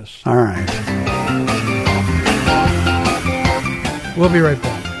do this. All right. We'll be right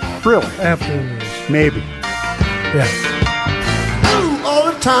back. Really? After the news. Maybe. Yeah.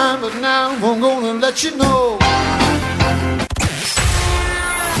 All the time, but now I'm going to let you know.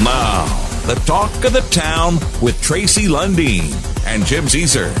 Now, the talk of the town with Tracy Lundeen and Jim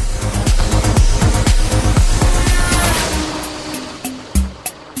Caesar.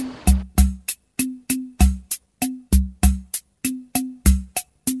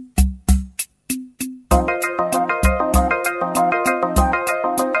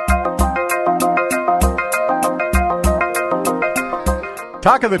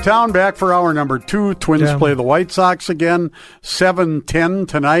 Talk of the town back for hour number 2. Twins play the White Sox again, 7:10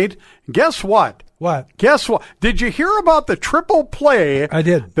 tonight. Guess what? What? Guess what? Did you hear about the triple play? I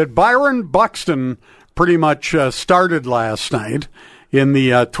did. That Byron Buxton pretty much started last night in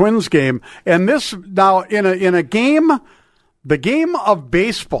the Twins game. And this now in a game, the game of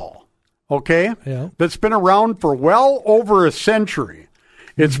baseball, okay, that's been around for well over a century.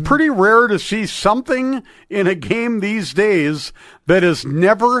 It's pretty rare to see something in a game these days that has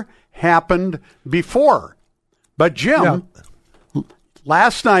never happened before. But, Jim,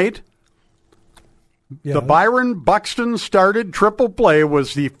 last night, the Byron Buxton started triple play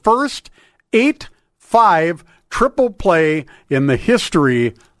was the first 8-5 triple play in the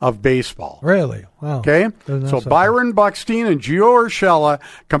history of baseball. Really? Wow. Okay? So Byron Buxton and Gio Urshela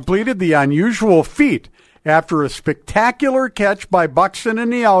completed the unusual feat after a spectacular catch by Buxton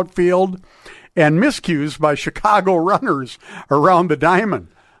in the outfield and miscues by Chicago runners around the diamond.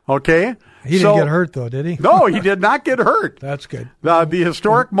 Okay? He didn't get hurt, though, did he? No, he did not get hurt. That's good. The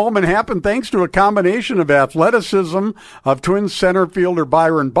historic moment happened thanks to a combination of athleticism of Twins center fielder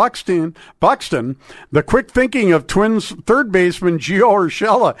Byron Buxton, the quick thinking of Twins third baseman Gio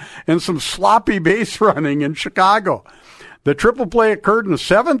Urshela, and some sloppy base running in Chicago. The triple play occurred in the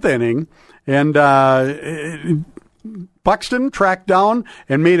 7th inning, and Buxton tracked down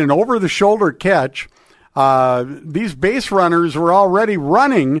and made an over-the-shoulder catch. These base runners were already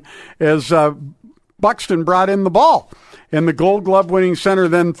running as Buxton brought in the ball. And the Gold Glove winning center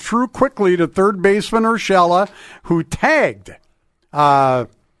then threw quickly to third baseman Urshela, who tagged one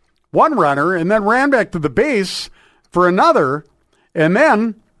runner and then ran back to the base for another. And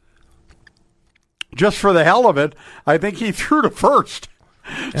then, just for the hell of it, I think he threw to first.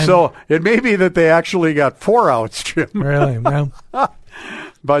 And so it may be that they actually got 4 outs, Jim. Really? Well,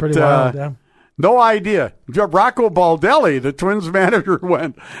 but wild, no idea. Rocco Baldelli, the Twins manager,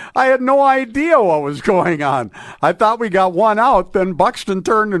 went, I had no idea what was going on. I thought we got 1 out. Then Buxton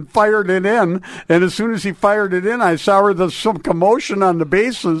turned and fired it in. And as soon as he fired it in, I saw there was some commotion on the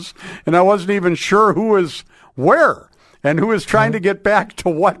bases, and I wasn't even sure who was where. and who is trying to get back to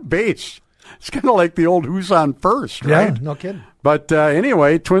what base. It's kind of like the old who's on first, right? Yeah, no kidding. But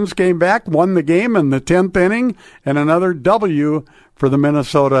anyway, Twins came back, won the game in the 10th inning, and another W for the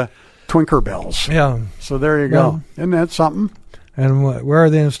Minnesota Twinkerbells. Yeah. So there you go. Isn't that something? And where are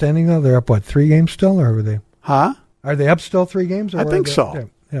they in the standing now? They're up, 3 games still, or are they? Huh? Are they up still 3 games? Or I think so.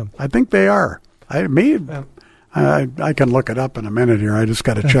 Yeah. I think they are. I can look it up in a minute here. I just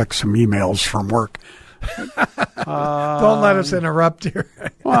got to check some emails from work. Don't let us interrupt here.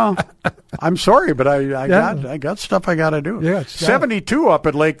 Well, I'm sorry, but I got stuff I got to do. Yeah, 72 up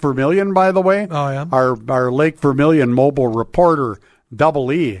at Lake Vermilion, by the way. Oh, yeah. Our Lake Vermilion mobile reporter,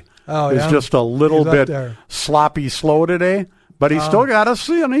 Double E, is just a little bit sloppy slow today, but he still got us.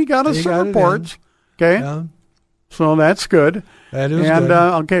 He got us some reports. Okay, so that's good. That is good.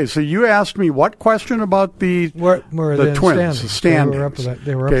 Okay, so you asked me what question about the Twins standings?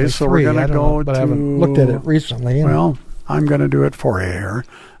 They were up okay, to so 3. we're going to go but I haven't looked at it recently. Well, I'm going to do it for you here.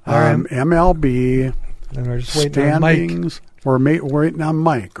 MLB and we're just waiting standings. On Mike. We're waiting on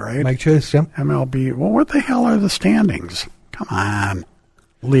Mike, right? Mike Chase, yep. MLB. Well, what the hell are the standings? Come on.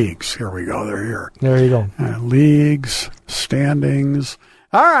 Leagues. Here we go. They're here. There you go. Leagues, standings.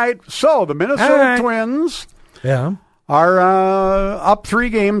 All right. So the Minnesota Twins are up 3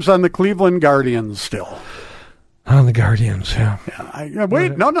 games on the Cleveland Guardians still. On the Guardians,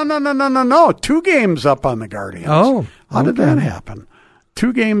 wait, no. 2 games up on the Guardians. Oh. How did that happen?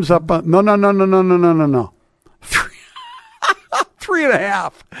 2 games up on... No.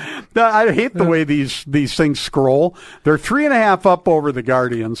 3.5. I hate the way these things scroll. They're 3.5 up over the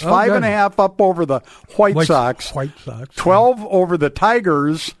Guardians, 5.5 up over the White Sox, 12 over the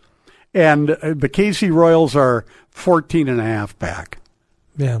Tigers, and the KC Royals are 14.5 back.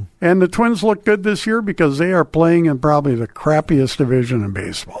 Yeah. And the Twins look good this year because they are playing in probably the crappiest division in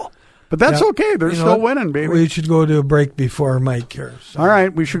baseball. But that's okay. They're still winning, baby. We should go to a break before Mike here. So. All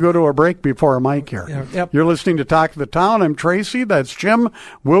right, we should go to a break before Mike here. Yeah, yep. You're listening to Talk of the Town. I'm Tracy. That's Jim.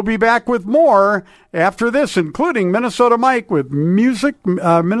 We'll be back with more after this, including Minnesota Mike with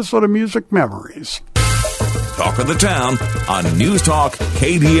Minnesota Music Memories. Talk of the Town on News Talk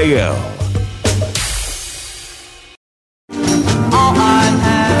KDAL. All I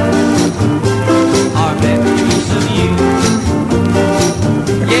have are memories of you.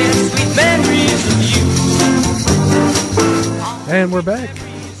 Yes, sweet memories of you. And we're back.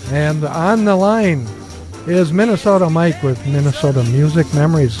 And on the line is Minnesota Mike with Minnesota Music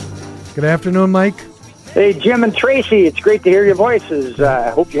Memories. Good afternoon, Mike. Hey, Jim and Tracy. It's great to hear your voices. I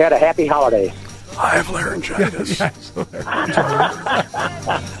hope you had a happy holiday. I have laryngitis.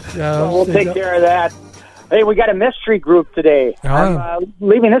 We'll take care of that. Hey, we got a mystery group today. I'm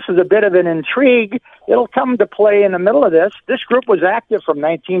leaving this as a bit of an intrigue. It'll come to play in the middle of this. This group was active from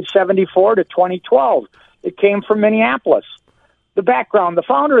 1974 to 2012. It came from Minneapolis. The background, the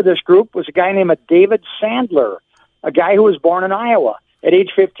founder of this group was a guy named David Sandler, a guy who was born in Iowa. At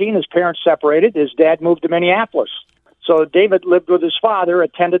age 15, his parents separated. His dad moved to Minneapolis. So David lived with his father,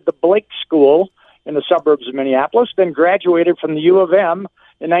 attended the Blake School in the suburbs of Minneapolis, then graduated from the U of M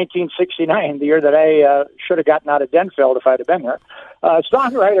in 1969, the year that I should have gotten out of Denfeld if I'd have been there.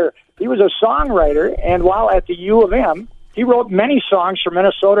 Songwriter, he was a songwriter, and while at the U of M, he wrote many songs for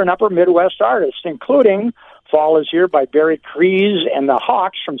Minnesota and upper Midwest artists, including Fall Is Here by Barry Crees and the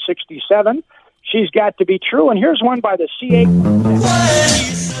Hawks from 67, She's Got to Be True, and here's one by the CA. When you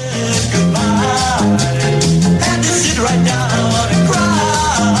said goodbye, had to sit right down and cry.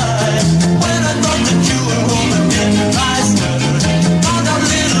 When I thought that you were woman in my skirt, found out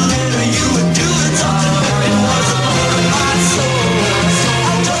little later you were doing something. It was a blow to my soul.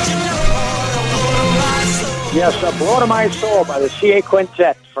 I told you never want a blow to my soul. Yes, A Blow to My Soul by the CA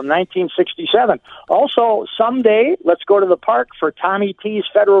Quintet from 1967. Also, Someday, Let's Go to the Park for Tommy T's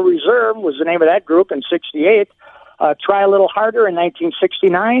Federal Reserve was the name of that group in 68. Try a Little Harder in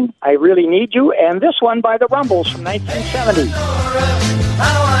 1969, I Really Need You, and this one by the Rumbles from 1970. Lenora,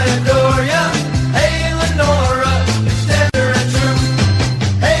 how I adore ya. Hey, Lenora, it's tender and true.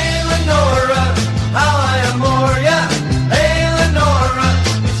 Hey, Lenora, how I adore ya. Hey, Lenora,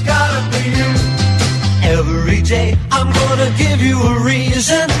 it's gotta be you. Every day I'm gonna give you a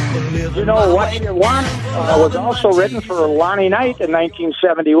reason. You Know What You Want was also written for Lonnie Knight in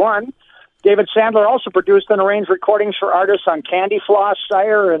 1971. David Sandler also produced and arranged recordings for artists on Candy Floss,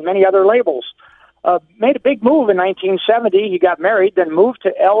 Sire, and many other labels. Made a big move in 1970. He got married, then moved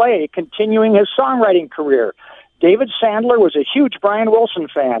to L.A., continuing his songwriting career. David Sandler was a huge Brian Wilson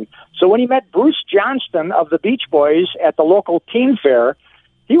fan, so when he met Bruce Johnston of the Beach Boys at the local teen fair,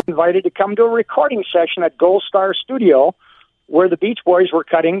 he was invited to come to a recording session at Gold Star Studio, where the Beach Boys were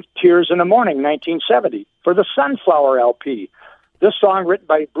cutting Tears in the Morning, 1970, for the Sunflower LP. This song, written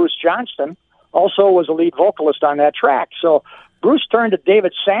by Bruce Johnston, also was a lead vocalist on that track. So Bruce turned to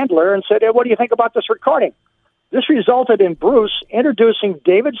David Sandler and said, hey, what do you think about this recording? This resulted in Bruce introducing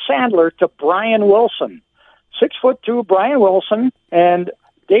David Sandler to Brian Wilson. 6'2" Brian Wilson and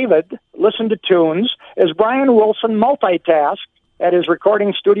David listened to tunes as Brian Wilson multitasked at his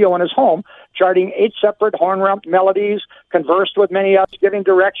recording studio in his home, charting 8 separate horn-rumped melodies, conversed with many others, giving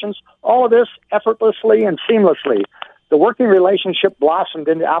directions, all of this effortlessly and seamlessly. The working relationship blossomed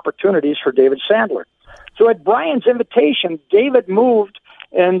into opportunities for David Sandler. So at Brian's invitation, David moved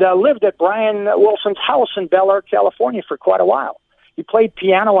and lived at Brian Wilson's house in Bel Air, California for quite a while. He played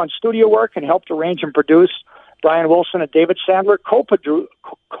piano on studio work and helped arrange and produce. Brian Wilson and David Sandler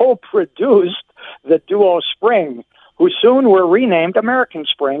co-produced the duo Spring, who soon were renamed American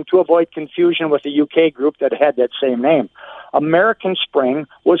Spring to avoid confusion with the UK group that had that same name. American Spring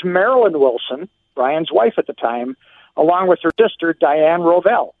was Marilyn Wilson, Brian's wife at the time, along with her sister, Diane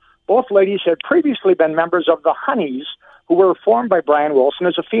Rovell. Both ladies had previously been members of the Honeys, who were formed by Brian Wilson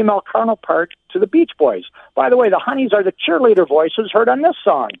as a female counterpart to the Beach Boys. By the way, the Honeys are the cheerleader voices heard on this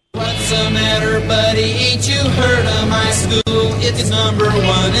song. What's the matter, buddy? Ain't you heard of my school? It's number 1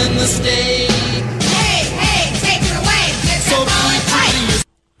 in the state. Hey, take it away. So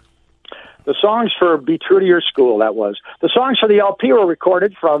the songs for Be True to Your School, that was. The songs for the LP were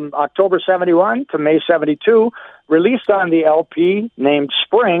recorded from October 71 to May 72, released on the LP named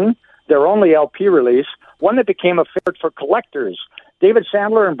Spring, their only LP release, one that became a favorite for collectors. David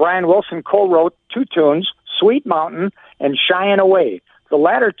Sandler and Brian Wilson co-wrote 2 tunes, Sweet Mountain and Shyin' Away. The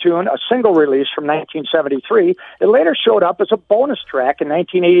latter tune, a single release from 1973, it later showed up as a bonus track in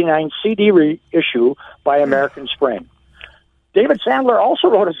 1989 CD reissue by American Spring. David Sandler also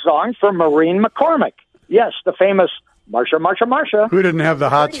wrote a song for Maureen McCormick. Yes, the famous Marsha, Marsha, Marsha. Who didn't have the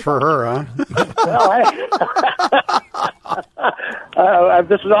hots for her, huh? Well,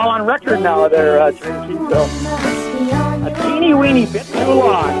 this is all on record now there, Tracy. So, a teeny weeny bit too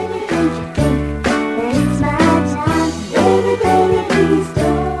long.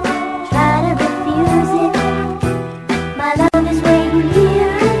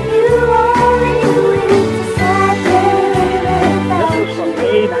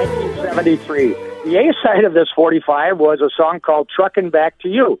 The A side of this 45 was a song called Truckin' Back to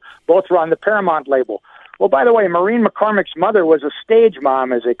You. Both were on the Paramount label. Well, by the way, Maureen McCormick's mother was a stage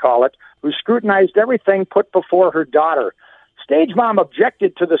mom, as they call it, who scrutinized everything put before her daughter. Stage mom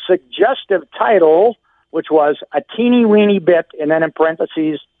objected to the suggestive title, which was A Teeny Weeny Bit, and then in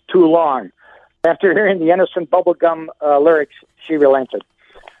parentheses, too long. After hearing the innocent bubblegum lyrics, she relented.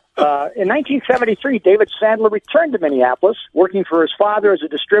 In 1973, David Sandler returned to Minneapolis, working for his father as a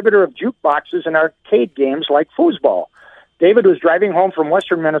distributor of jukeboxes and arcade games like foosball. David was driving home from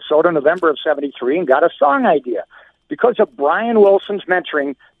western Minnesota in November of 73 and got a song idea. Because of Brian Wilson's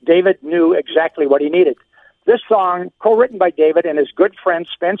mentoring, David knew exactly what he needed. This song, co-written by David and his good friend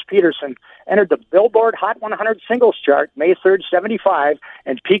Spence Peterson, entered the Billboard Hot 100 Singles Chart May 3rd, 75,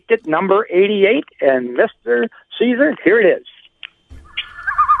 and peaked at number 88. And Mr. Caesar, here it is.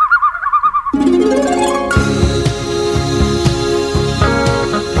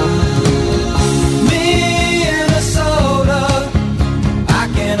 Minnesota,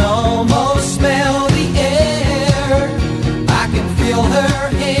 I can almost smell the air. I can feel her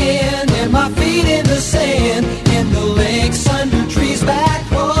hand and my feet in the sand, in the lakes under trees back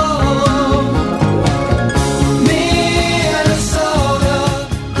home. Minnesota.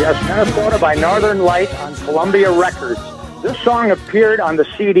 Yes, Minnesota by Northern Light on Columbia Records. This song appeared on the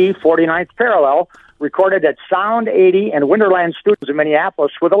CD 49th Parallel, recorded at Sound 80 and Winterland Studios in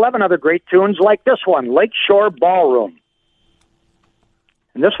Minneapolis, with 11 other great tunes like this one, Lakeshore Ballroom.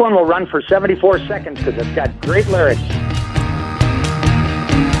 And this one will run for 74 seconds because it's got great lyrics.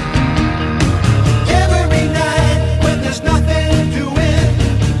 Every night when there's nothing doing,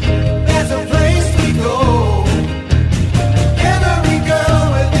 there's a place we go. Every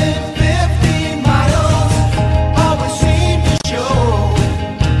girl within 50 miles always seems to show.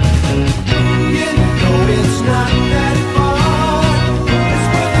 You know it's not that far. It's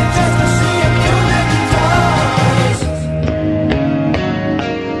worth it just to see a few little toys.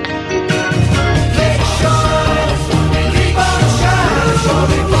 Lakeshore,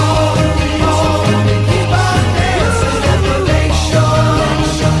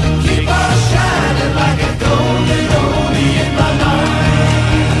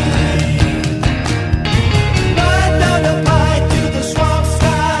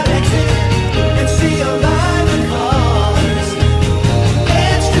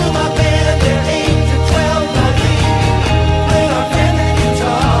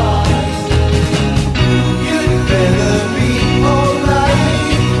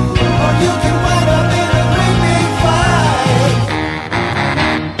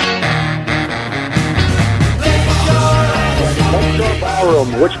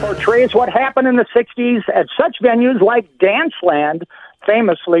 portrays what happened in the 60s at such venues like Danceland,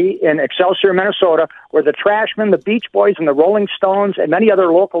 famously in Excelsior, Minnesota, where the Trashmen, the Beach Boys, and the Rolling Stones, and many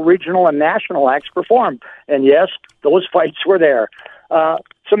other local, regional, and national acts performed. And yes, those fights were there.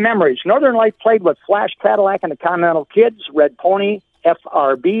 Some memories. Northern Light played with Flash Cadillac and the Continental Kids, Red Pony,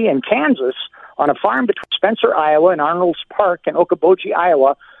 FRB, and Kansas on a farm between Spencer, Iowa, and Arnold's Park in Okoboji,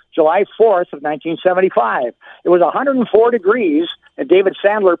 Iowa, July 4th of 1975. It was 104 degrees, and David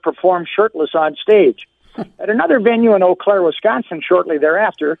Sandler performed shirtless on stage. At another venue in Eau Claire, Wisconsin, shortly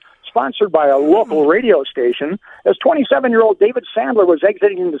thereafter, sponsored by a local radio station, as 27-year-old David Sandler was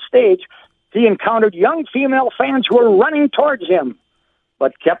exiting the stage, he encountered young female fans who were running towards him,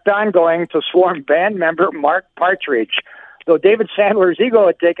 but kept on going to swarm band member Mark Partridge. Though David Sandler's ego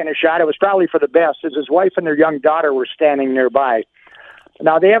had taken a shot, it was probably for the best, as his wife and their young daughter were standing nearby.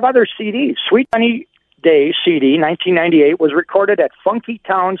 Now, they have other CDs. Sweet Honey Day CD, 1998, was recorded at Funky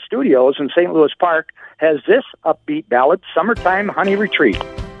Town Studios in St. Louis Park, has this upbeat ballad, Summertime Honey Retreat.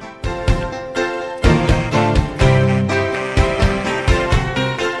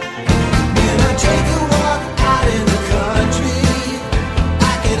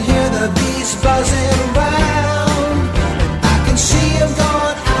 Buzzing around, I can see him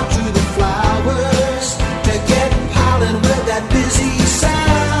going out to the flowers to get pollen with that busy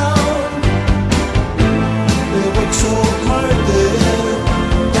sound. They work so hard there,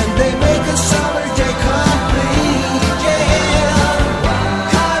 and they make a summer day complete. Yeah,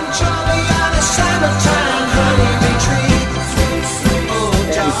 come join me on a summertime honey retreat.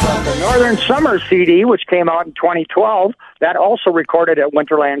 And from the Northern Summer CD, which came out in 2012. That also recorded at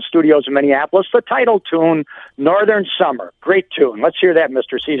Winterland Studios in Minneapolis, the title tune, Northern Summer. Great tune. Let's hear that,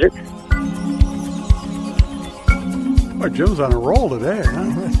 Mr. Caesar. Boy, Jim's on a roll today,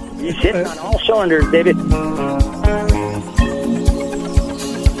 huh? He's hitting on all cylinders, David.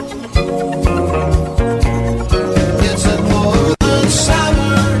 It's a northern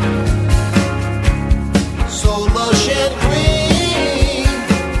summer, so lush and green.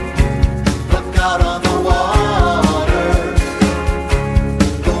 Look out on the water,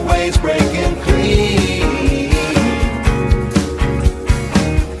 the waves breaking clean.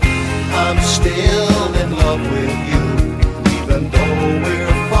 I'm still in love with you, even though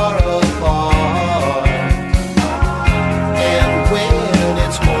we're far apart. And when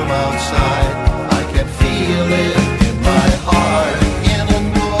it's warm outside, I can feel it in my heart. In a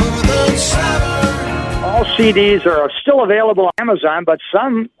northern summer. All CDs are still available on Amazon, but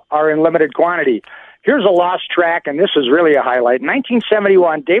some are in limited quantity. Here's a lost track, and this is really a highlight. In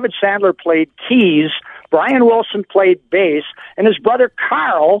 1971, David Sandler played keys, Brian Wilson played bass, and his brother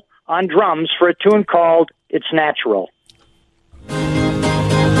Carl on drums for a tune called It's Natural. Summer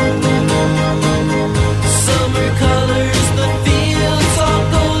colors, the fields all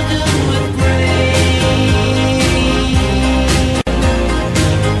golden with grain.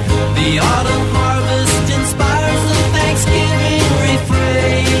 The autumn harvest inspires the Thanksgiving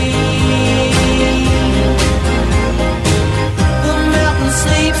refrain. The mountain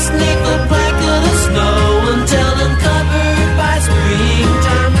sleeps 'neath a blanket of snow until uncovered by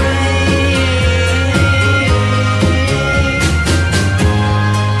springtime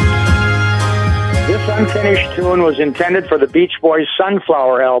This unfinished tune was intended for the Beach Boys'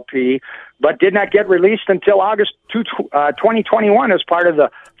 Sunflower LP, but did not get released until August 2021 as part of the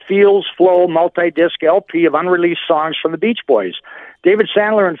Feels Flow multi-disc LP of unreleased songs from the Beach Boys. David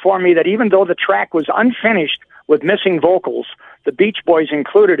Sandler informed me that even though the track was unfinished with missing vocals, the Beach Boys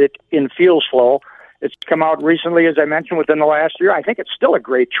included it in Feels Flow. It's come out recently, as I mentioned, within the last year. I think it's still a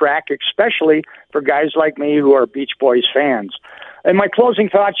great track, especially for guys like me who are Beach Boys fans. And my closing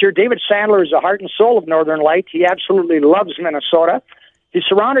thoughts here, David Sandler is the heart and soul of Northern Light. He absolutely loves Minnesota. He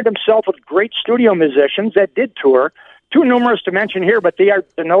surrounded himself with great studio musicians that did tour. Too numerous to mention here, but they are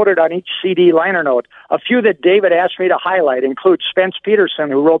denoted on each CD liner note. A few that David asked me to highlight include Spence Peterson,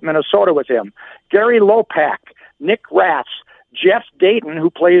 who wrote Minnesota with him, Gary Lopak, Nick Ratz, Jeff Dayton,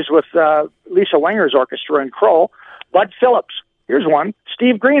 who plays with Lisa Wenger's orchestra in Crow, Bud Phillips. Here's one,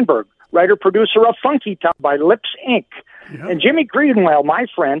 Steve Greenberg, writer-producer of Funky Town by Lips, Inc., and Jimmy Greenwell, my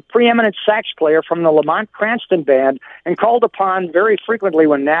friend, preeminent sax player from the Lamont Cranston Band, and called upon very frequently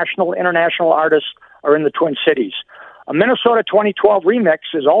when national, international artists are in the Twin Cities. A Minnesota 2012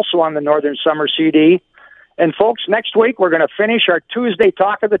 remix is also on the Northern Summer CD. And folks, next week we're going to finish our Tuesday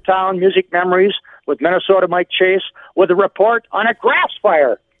Talk of the Town Music Memories with Minnesota Mike Chase with a report on a grass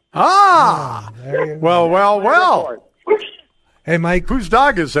fire. Ah! Well. Hey, Mike. Whose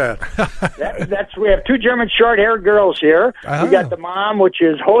dog is that? We have two German short-haired girls here. We got the mom, which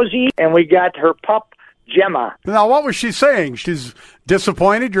is Hosey, and we got her pup, Gemma. Now, what was she saying? She's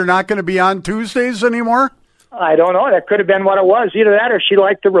disappointed you're not going to be on Tuesdays anymore? I don't know. That could have been what it was. Either that or she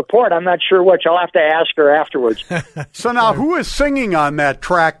liked the report. I'm not sure which. I'll have to ask her afterwards. So now, who is singing on that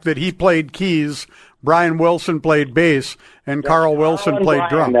track that he played keys, Brian Wilson played bass, and Carl Wilson played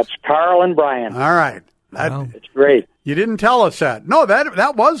drums? That's Carl and Brian. All right. It's great. You didn't tell us that. No,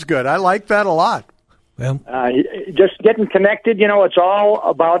 that was good. I like that a lot. Well, just getting connected, it's all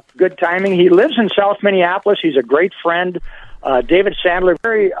about good timing. He lives in South Minneapolis. He's a great friend. David Sandler,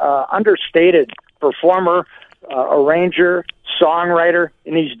 very understated performer, arranger, songwriter,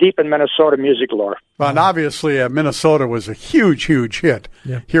 and he's deep in Minnesota music lore. Well, and obviously, Minnesota was a huge, huge hit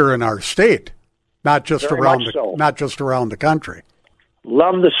here in our state, not just around the country.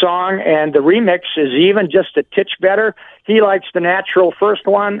 Love the song, and the remix is even just a titch better. He likes the natural first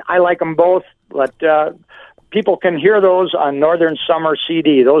one. I like them both, but people can hear those on Northern Summer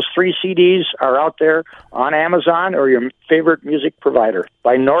CD. Those 3 CDs are out there on Amazon or your favorite music provider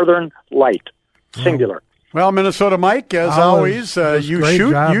by Northern Light, singular. Well, Minnesota Mike, as always, you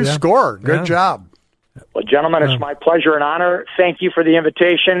shoot, you score. Good job. Well, gentlemen, it's my pleasure and honor. Thank you for the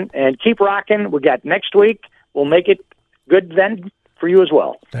invitation, and keep rocking. We got next week. We'll make it good then for you as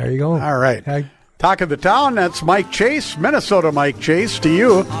well. There you go. All right. Talk of the town, that's Mike Chase, Minnesota Mike Chase, to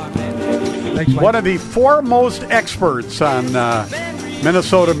you. Thanks, Mike. One of the foremost experts on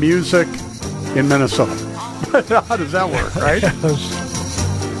Minnesota music in Minnesota. How does that work, right?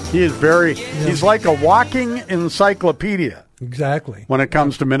 He is he's like a walking encyclopedia. Exactly. When it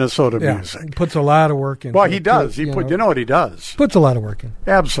comes to Minnesota music. He puts a lot of work in. Well, he does. You know what he does? Puts a lot of work in.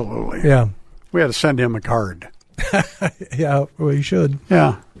 Absolutely. Yeah. We had to send him a card. Yeah, well, you should.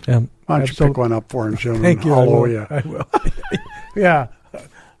 Yeah. Yeah. Why don't you pick one up for him, Jim? Thank you. I'll owe you. I will. Yeah.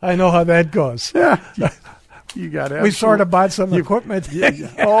 I know how that goes. Yeah. You got it. We sort of bought some equipment.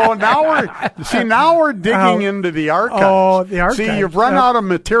 Oh, now we're digging into the archives. Oh, the archives. See, you've run out of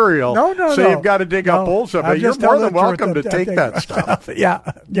material. No. So you've got to dig up old stuff. But you're more than welcome to take that stuff. Yeah.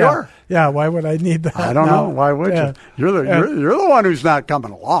 Yeah. Why would I need that? I don't know. Why would you? You're the one who's not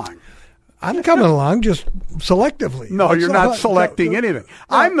coming along. I'm coming along just selectively. No, you're not selecting anything.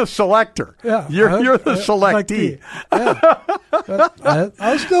 I'm the selector. Yeah. You're the selectee. Yeah.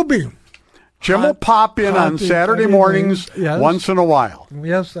 I'll still be. Jim will pop in on Saturday mornings once in a while.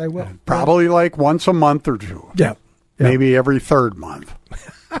 Yes, I will. Probably like once a month or two. Yeah. Maybe every third month.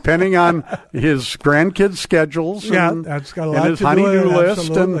 Depending on his grandkids' schedules that's got a lot and his to honey-do do with it,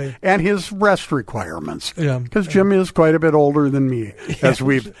 list and his rest requirements. Yeah. Because Jim is quite a bit older than me. As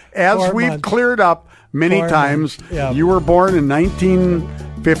we've cleared up many times. Yeah. You were born in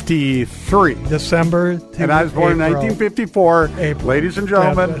 1953. December. And I was born in April. 1954. April. Ladies and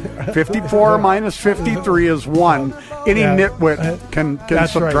gentlemen, 54 minus 53 is 1. Any nitwit can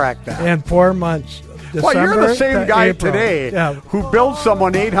subtract that. And 4 months. Well, you're the same guy April. today who built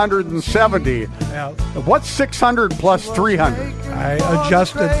someone 870. Yeah. What's 600 plus 300? I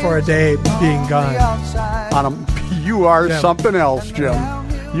adjusted for a day being gone. You are something else, Jim.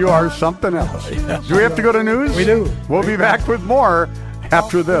 You are something else. Do we have to go to news? We do. We'll be back with more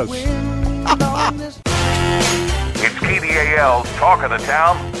after this. It's KDAL's Talk of the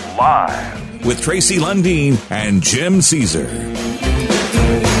Town live with Tracy Lundeen and Jim Caesar.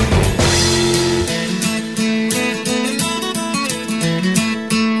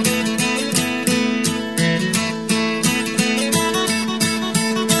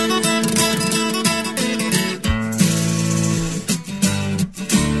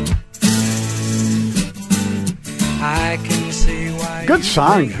 Good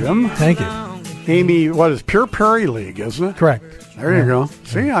song, Jim. Thank you. Amy, what is Pure Prairie League, isn't it? Correct. There you go.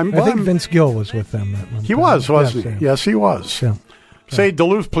 See, I think Vince Gill was with them that one He time. was, wasn't he? Yes, he was. Yeah. Say,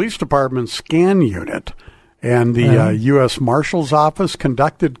 Duluth Police Department scan unit and the U.S. Marshal's Office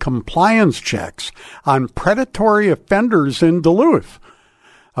conducted compliance checks on predatory offenders in Duluth.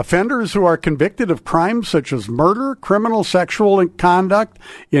 Offenders who are convicted of crimes such as murder, criminal sexual conduct,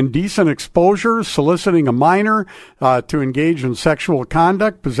 indecent exposure, soliciting a minor to engage in sexual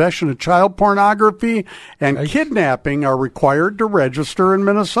conduct, possession of child pornography, and kidnapping are required to register in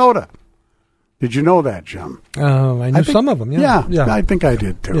Minnesota. Did you know that, Jim? I knew some of them, Yeah, I think I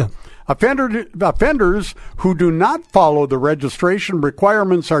did, too. Yeah. Offenders who do not follow the registration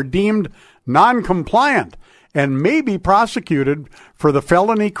requirements are deemed non-compliant and may be prosecuted for the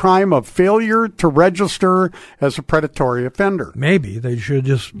felony crime of failure to register as a predatory offender. Maybe they should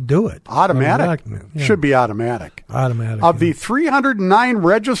just do it. Automatic. Yeah. Should be automatic. Automatic. Of the 309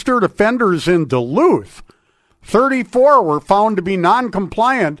 registered offenders in Duluth, 34 were found to be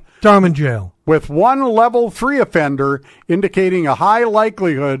non-compliant. Throw them in jail. With one level 3 offender indicating a high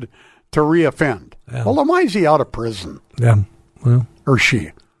likelihood to reoffend. Yeah. Well, then why is he out of prison? Yeah. Well, Or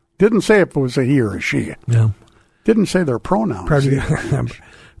she. Didn't say if it was a he or a she. yeah. Didn't say their pronouns. Probably,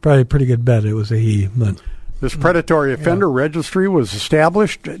 probably a pretty good bet it was a he. But This predatory offender registry was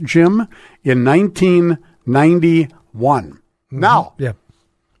established, Jim, in 1991. Now, yeah.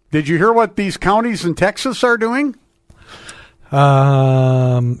 did you hear what these counties in Texas are doing?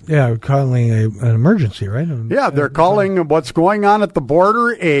 Yeah, calling an emergency, right? Yeah, they're calling what's going on at the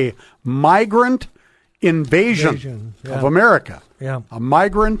border a migrant invasion yeah. of America. Yeah. A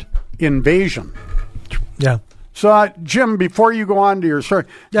migrant invasion. Yeah. So, Jim, before you go on to your story,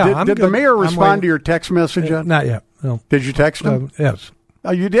 Yeah, did the good. mayor I'm respond waiting. to your text message yet? Not yet. No. Did you text him? Yes.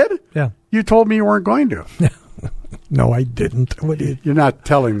 Oh, you did? Yeah. You told me you weren't going to. No, I didn't. What did You're not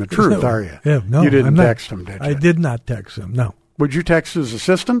telling the truth, are you? Yeah, no. You didn't I'm not. text him, did you? I did not text him. No. Would you text his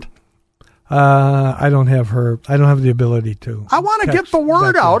assistant? I don't have her. I don't have the ability to. I want to get text the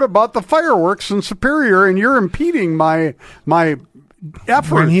word back out about the fireworks in Superior, and you're impeding my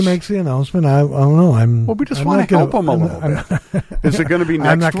efforts. When he makes the announcement, I don't know. Well, we just want to help him a little bit. Is it going to be I'm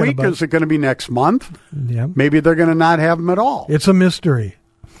next not gonna week? bug- Is it going to be next month? Yeah. Maybe they're going to not have him at all. It's a mystery.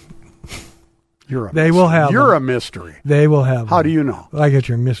 They will have You're them. a mystery. They will have. How them. do you know? I get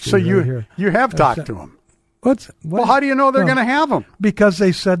your mystery. So right here. you have talked to him. What? Well, how do you know they're going to have him? Because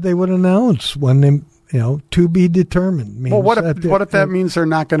they said they would announce when they, to be determined. Means Well, what if that that means they're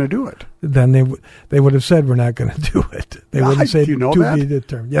not going to do it? Then they would have said we're not going to do it. They wouldn't say do you know to that? be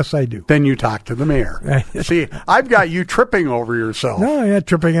determined. Yes, I do. Then you talk to the mayor. See, I've got you tripping over yourself. No, I'm not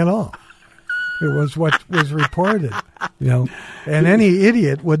tripping at all. It was what was reported, and any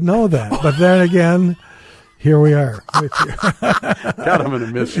idiot would know that. But then again, here we are with you. God, I'm going to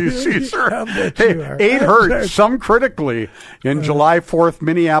miss you, Caesar. I bet Hey, you are. 8 hurt, some critically, in July 4th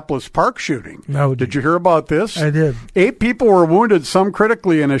Minneapolis Park shooting. No, did you hear about this? I did. 8 people were wounded, some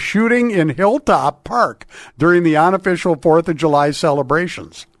critically, in a shooting in Hilltop Park during the unofficial 4th of July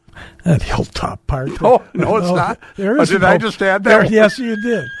celebrations. At Hilltop Park. Oh, no, it's not. There Oh, is did no, I just add that? Yes, you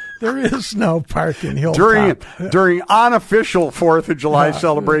did. There is no park in Hilltop. During unofficial 4th of July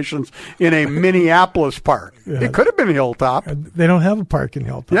celebrations in a Minneapolis park. Yeah. It could have been Hilltop. They don't have a park in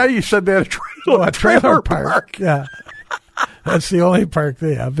Hilltop. Yeah, you said they had a trailer park. Yeah. That's the only park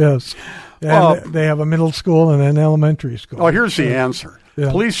they have, yes. And Well, they have a middle school and an elementary school. Oh, here's the answer.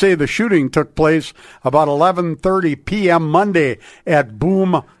 Yeah. Police say the shooting took place about 11:30 p.m. Monday at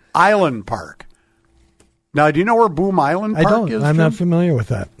Boom Island Park. Now, do you know where Boom Island Park I don't. is? I'm Jim? not familiar with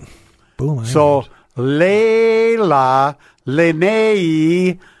that. Boom Island. So, Leila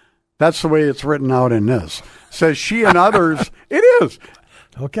Lenei, that's the way it's written out in this, says she and others, it is.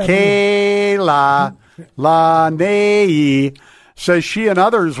 Okay. Kayla Lanei says she and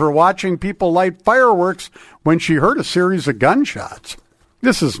others were watching people light fireworks when she heard a series of gunshots.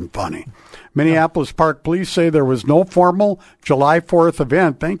 This isn't funny. Minneapolis Park Police say there was no formal July 4th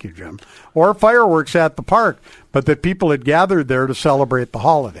event, thank you, Jim, or fireworks at the park, but that people had gathered there to celebrate the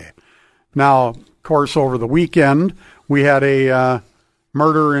holiday. Now, of course, over the weekend, we had a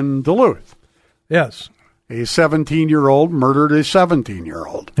murder in Duluth. Yes. A 17-year-old murdered a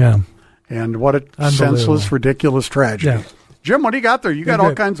 17-year-old. Yeah. And what a Unbelievable. senseless, ridiculous tragedy. Yeah. Jim, what do you got there? You got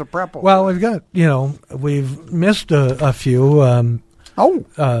all kinds of prep. over Well, there. we've got, we've missed a few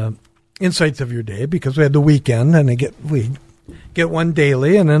insights of your day because we had the weekend and we get one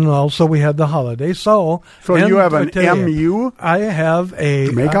daily, and then also we had the holiday. So you have an today, MU? I have a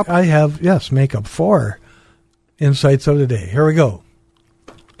Makeup? I have makeup for insights of the day. Here we go.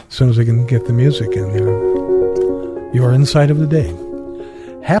 As soon as I can get the music in here. Your insight of the day.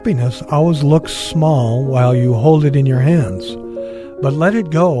 Happiness always looks small while you hold it in your hands, but let it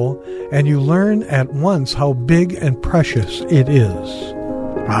go and you learn at once how big and precious it is.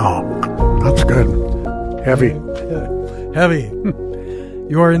 Wow, that's good. Heavy. Heavy.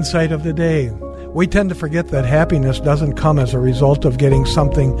 Your insight of the day. We tend to forget that happiness doesn't come as a result of getting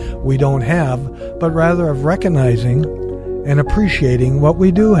something we don't have, but rather of recognizing and appreciating what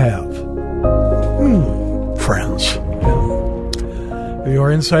we do have. Friends.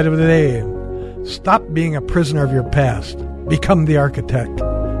 Your insight of the day. Stop being a prisoner of your past. Become the architect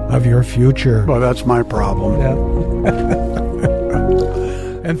of your future. Well, that's my problem.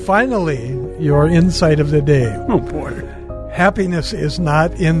 And finally, your insight of the day. Oh, boy. Happiness is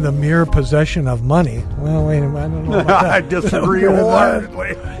not in the mere possession of money. Well, wait a minute. I don't know about that. I disagree wholeheartedly.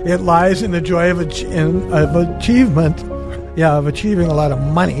 It lies in the joy of achievement. Yeah, of achieving a lot of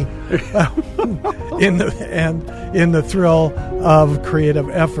money. in the thrill of creative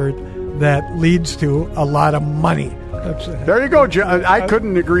effort that leads to a lot of money. There you go, Jim. I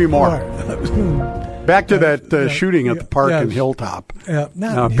couldn't agree more. Back to that shooting at the park in Hilltop.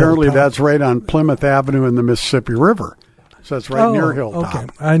 Now, apparently, Hilltop. that's right on Plymouth Avenue in the Mississippi River. So it's right near Hilltop. Okay,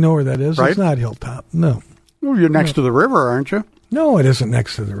 I know where that is. Right? It's not Hilltop. No. Well, you're next to the river, aren't you? No, it isn't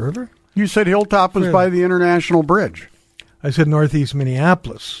next to the river. You said Hilltop was by the International Bridge. I said northeast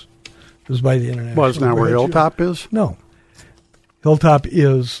Minneapolis. It was by the International Well, isn't that where Bridge. Hilltop is? No. Hilltop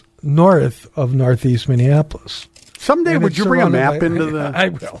is north of northeast Minneapolis. Someday, And would it's you bring a surrounded map by- into the... I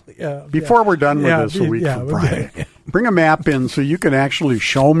will, yeah. Before we're done with Yeah, this a week yeah, from okay. Friday, bring a map in so you can actually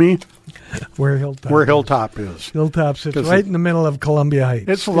show me Where Hilltop is. Hilltop sits 'Cause right in the middle of Columbia Heights.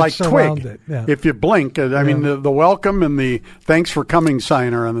 It's like Twig. surrounded, yeah. If you blink, I mean, the welcome and the thanks for coming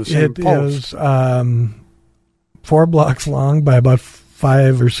sign are on the same It post. is 4 blocks long by about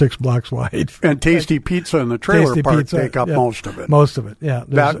 5 or 6 blocks wide. And Tasty Pizza and the trailer Tasty park Pizza, take up yeah. most of it. Most of it, yeah.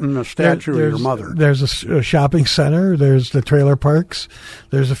 That and the statue of your mother. There's a shopping center. There's the trailer parks.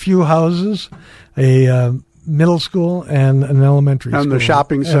 There's a few houses, a middle school, and an elementary school. And the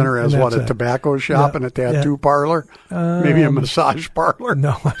shopping center has and what, a that's it. tobacco shop Yeah, and a tattoo parlor? Maybe a massage parlor?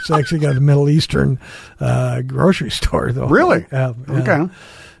 No, it's actually got a Middle Eastern grocery store, though. Really? Yeah, Okay.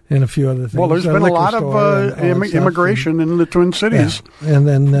 And a few other things. Well, there's been a liquor lot of store and all that stuff. immigration in the Twin Cities. Yeah. And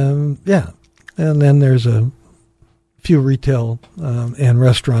then, and then there's a few retail and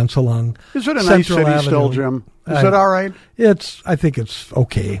restaurants along. Is it a nice Central city Avenue. still, Jim? Is it all right? I think it's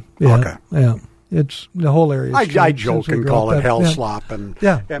okay. Yeah, Okay. Yeah. It's the whole area. I joke and call it hell slop, and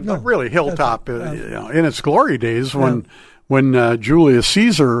but really Hilltop, in its glory days when Julius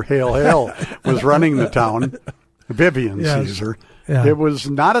Caesar, hail, was running the town, Vivian Caesar, it was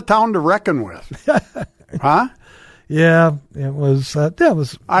not a town to reckon with, huh? Yeah, it was. That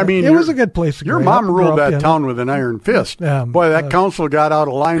was. I mean, it was a good place. To Your grow mom up, ruled grow up that in. town with an iron fist. Boy, that council got out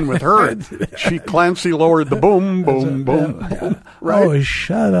of line with her. She Clancy lowered the boom, boom, boom, boom. Right? Oh,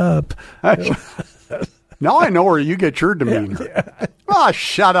 shut up! Now I know where you get your demeanor. Oh,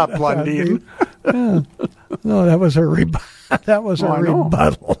 shut up, Lundeen. No, that was her. That was her I know.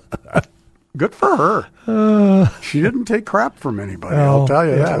 rebuttal. Good for her. She didn't take crap from anybody. I'll tell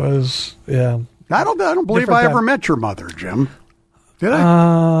you that. It was, yeah. I don't believe Different I ever time. met your mother, Jim. Did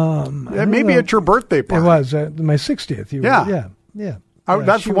I? Maybe at your birthday party. It was my 60th. Yeah. Yeah.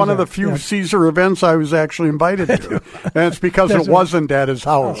 That's she one was of the at- few yeah. Caesar events I was actually invited to. And it's because That's it wasn't at his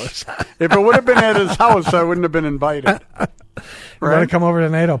house. If it would have been at his house, I wouldn't have been invited. You want to come over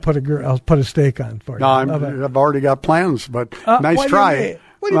tonight? I'll put a steak on for you. No, How about- I've already got plans, but nice what do you try. mean?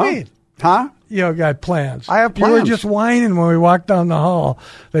 What do you mean? Huh? You got plans. I have You were plans. just whining when we walked down the hall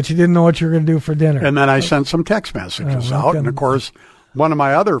that you didn't know what you were going to do for dinner. And then I sent some text messages out. And, of course, one of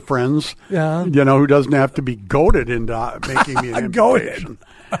my other friends, who doesn't have to be goaded into making me an invitation.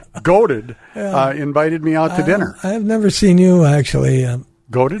 Goaded, invited me out to dinner. I've never seen you actually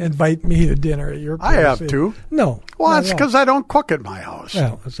Goaded? invite me to dinner at your place. I have too. No. Well, not that's at all. because I don't cook at my house.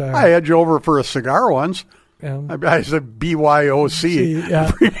 Yeah, it's all I right. had you over for a cigar once. I said BYOC.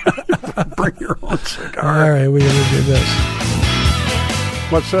 Yeah. Bring your own cigar. All right, we got to do this.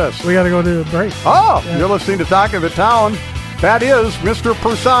 What's this? We got to go to a break. Oh, you're listening to Talk of the Town. That is Mr.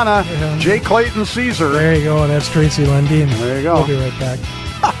 Persona, J. Clayton Caesar. There you go. That's Tracy Lundeen. There you go. We'll be right back.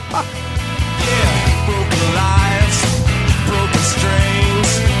 Broken lives, broken strings,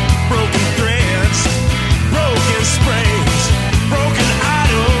 broken threads, broken springs, broken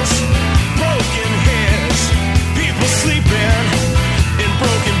idols, broken heads, people sleeping in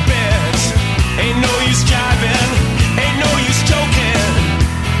broken beds. Ain't no use jiving, ain't no use joking.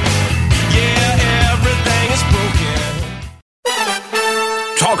 Yeah, everything is broken.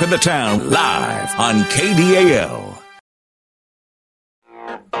 Talk of the Town live on KDAL.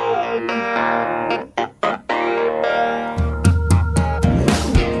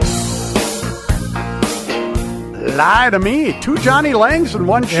 Lie to me. 2 Johnny Langs in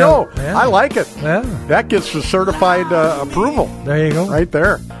one show. yeah. I like it. Yeah. That gets the certified approval. There you go. Right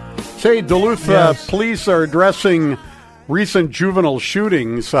there. Say, Duluth Yes. police are addressing recent juvenile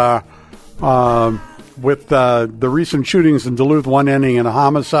shootings with the recent shootings in Duluth, one ending in a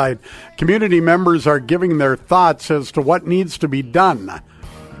homicide. Community members are giving their thoughts as to what needs to be done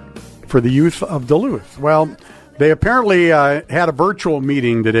for the youth of Duluth. Well, they apparently had a virtual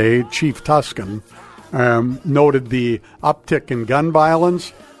meeting today. Chief Tuscan noted the uptick in gun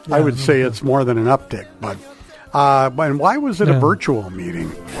violence. I would say it's more than an uptick, but and why was it a virtual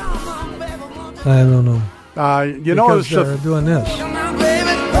meeting? I don't know. You know, it's Because they're just doing this.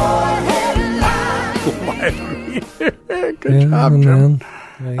 good job, Jim.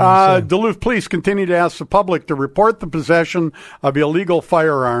 Duluth police continue to ask the public to report the possession of illegal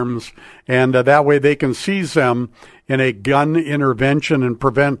firearms, and that way they can seize them in a gun intervention and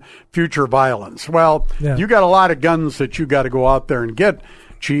prevent future violence. Well, you got a lot of guns that you got to go out there and get,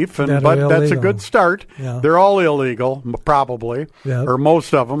 Chief, but that's a good start. Yeah. They're all illegal, probably, or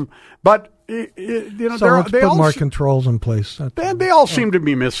most of them. But let's put more controls in place. They all seem to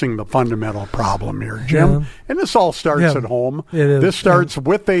be missing the fundamental problem here, Jim. Yeah. And this all starts at home. It is. This starts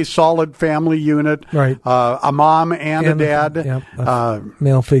with a solid family unit, right? A mom and a dad, a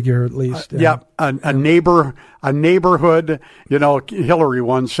male figure at least. A neighborhood. Hillary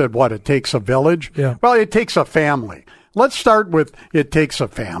once said, "What it takes a village." Yeah. Well, it takes a family. Let's start with it takes a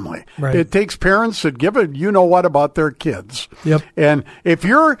family. Right. It takes parents that give a what about their kids. Yep. And if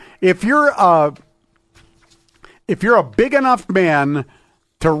you're a big enough man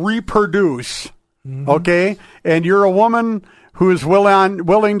to reproduce, okay, and you're a woman who is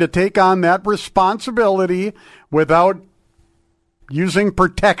willing to take on that responsibility without using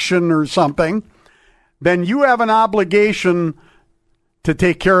protection or something, then you have an obligation to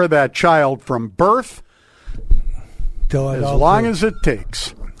take care of that child from birth. As long as it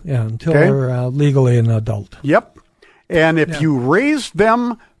takes. Yeah, until they're legally an adult. Yep. And if you raise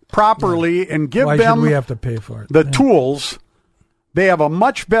them properly and give Why them should we have to pay for it? the tools, they have a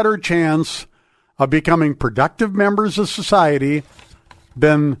much better chance of becoming productive members of society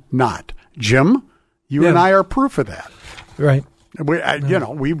than not. Jim, you and I are proof of that. Right.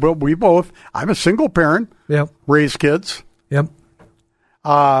 We both, I'm a single parent, raise kids. Yep.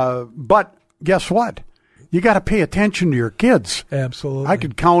 But guess what? You got to pay attention to your kids. Absolutely. I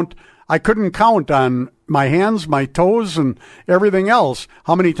couldn't count on my hands, my toes, and everything else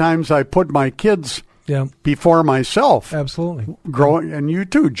how many times I put my kids before myself. Absolutely. Growing, and you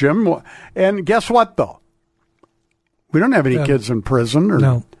too, Jim. And guess what, though? We don't have any kids in prison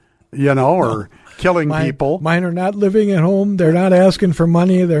or, or killing people. Mine are not living at home. They're not asking for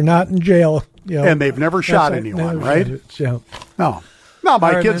money. They're not in jail. And they've never shot anyone, right? No. No,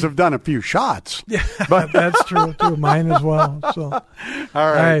 my kids have done a few shots. Yeah, but that's true, too. Mine as well. So,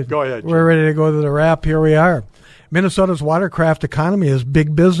 all right, go ahead, Jim. We're ready to go to the wrap. Here we are. Minnesota's watercraft economy is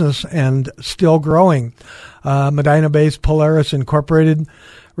big business and still growing. Medina-based Polaris Incorporated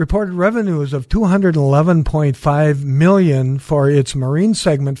reported revenues of $211.5 million for its marine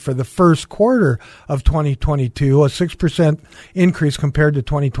segment for the first quarter of 2022, a 6% increase compared to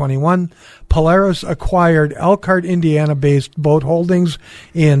 2021. Polaris acquired Elkhart, Indiana-based Boat Holdings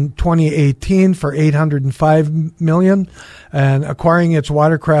in 2018 for $805 million, and acquiring its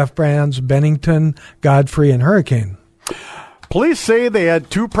watercraft brands Bennington, Godfrey, and Hurricane. Police say they had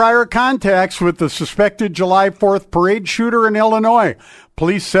 2 prior contacts with the suspected July 4th parade shooter in Illinois.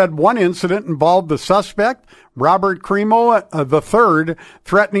 Police said one incident involved the suspect, Robert Cremo III,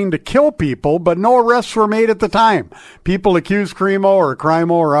 threatening to kill people, but no arrests were made at the time. People accused Cremo, or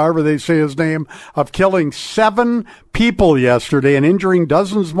however they say his name, of killing 7 people yesterday and injuring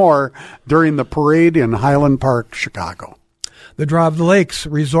dozens more during the parade in Highland Park, Chicago. The Draw of the Lakes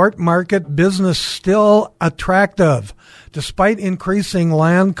resort market business still attractive. Despite increasing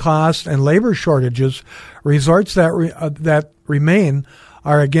land costs and labor shortages, resorts that remain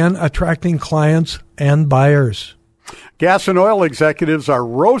are again attracting clients and buyers. Gas and oil executives are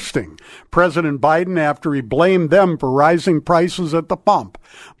roasting President Biden after he blamed them for rising prices at the pump.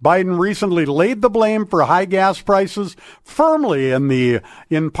 Biden recently laid the blame for high gas prices firmly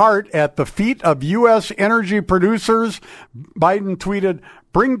in part at the feet of U.S. energy producers. Biden tweeted,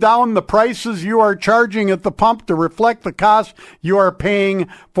 "Bring down the prices you are charging at the pump to reflect the cost you are paying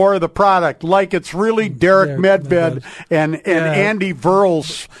for the product." Like it's really Derek Medved and Andy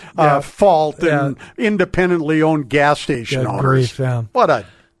Verl's fault and independently owned gas station owners.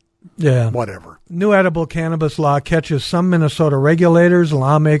 Whatever. New edible cannabis law catches some Minnesota regulators and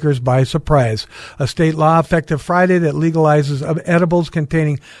lawmakers by surprise. A state law effective Friday that legalizes edibles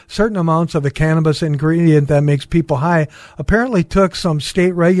containing certain amounts of the cannabis ingredient that makes people high apparently took some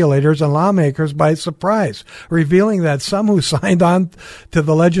state regulators and lawmakers by surprise, revealing that some who signed on to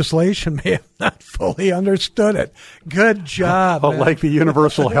the legislation may have not fully understood it. Good job. Like the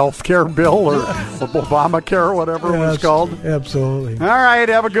universal health care bill or Obamacare or whatever it was called. Absolutely. All right.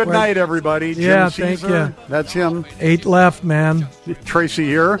 Have a good night, everybody. Jim thank Caesar, you. That's him. 8 left, man. Tracy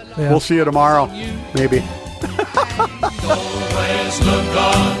here. We'll see you tomorrow. Maybe. Always look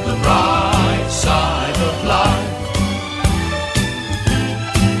on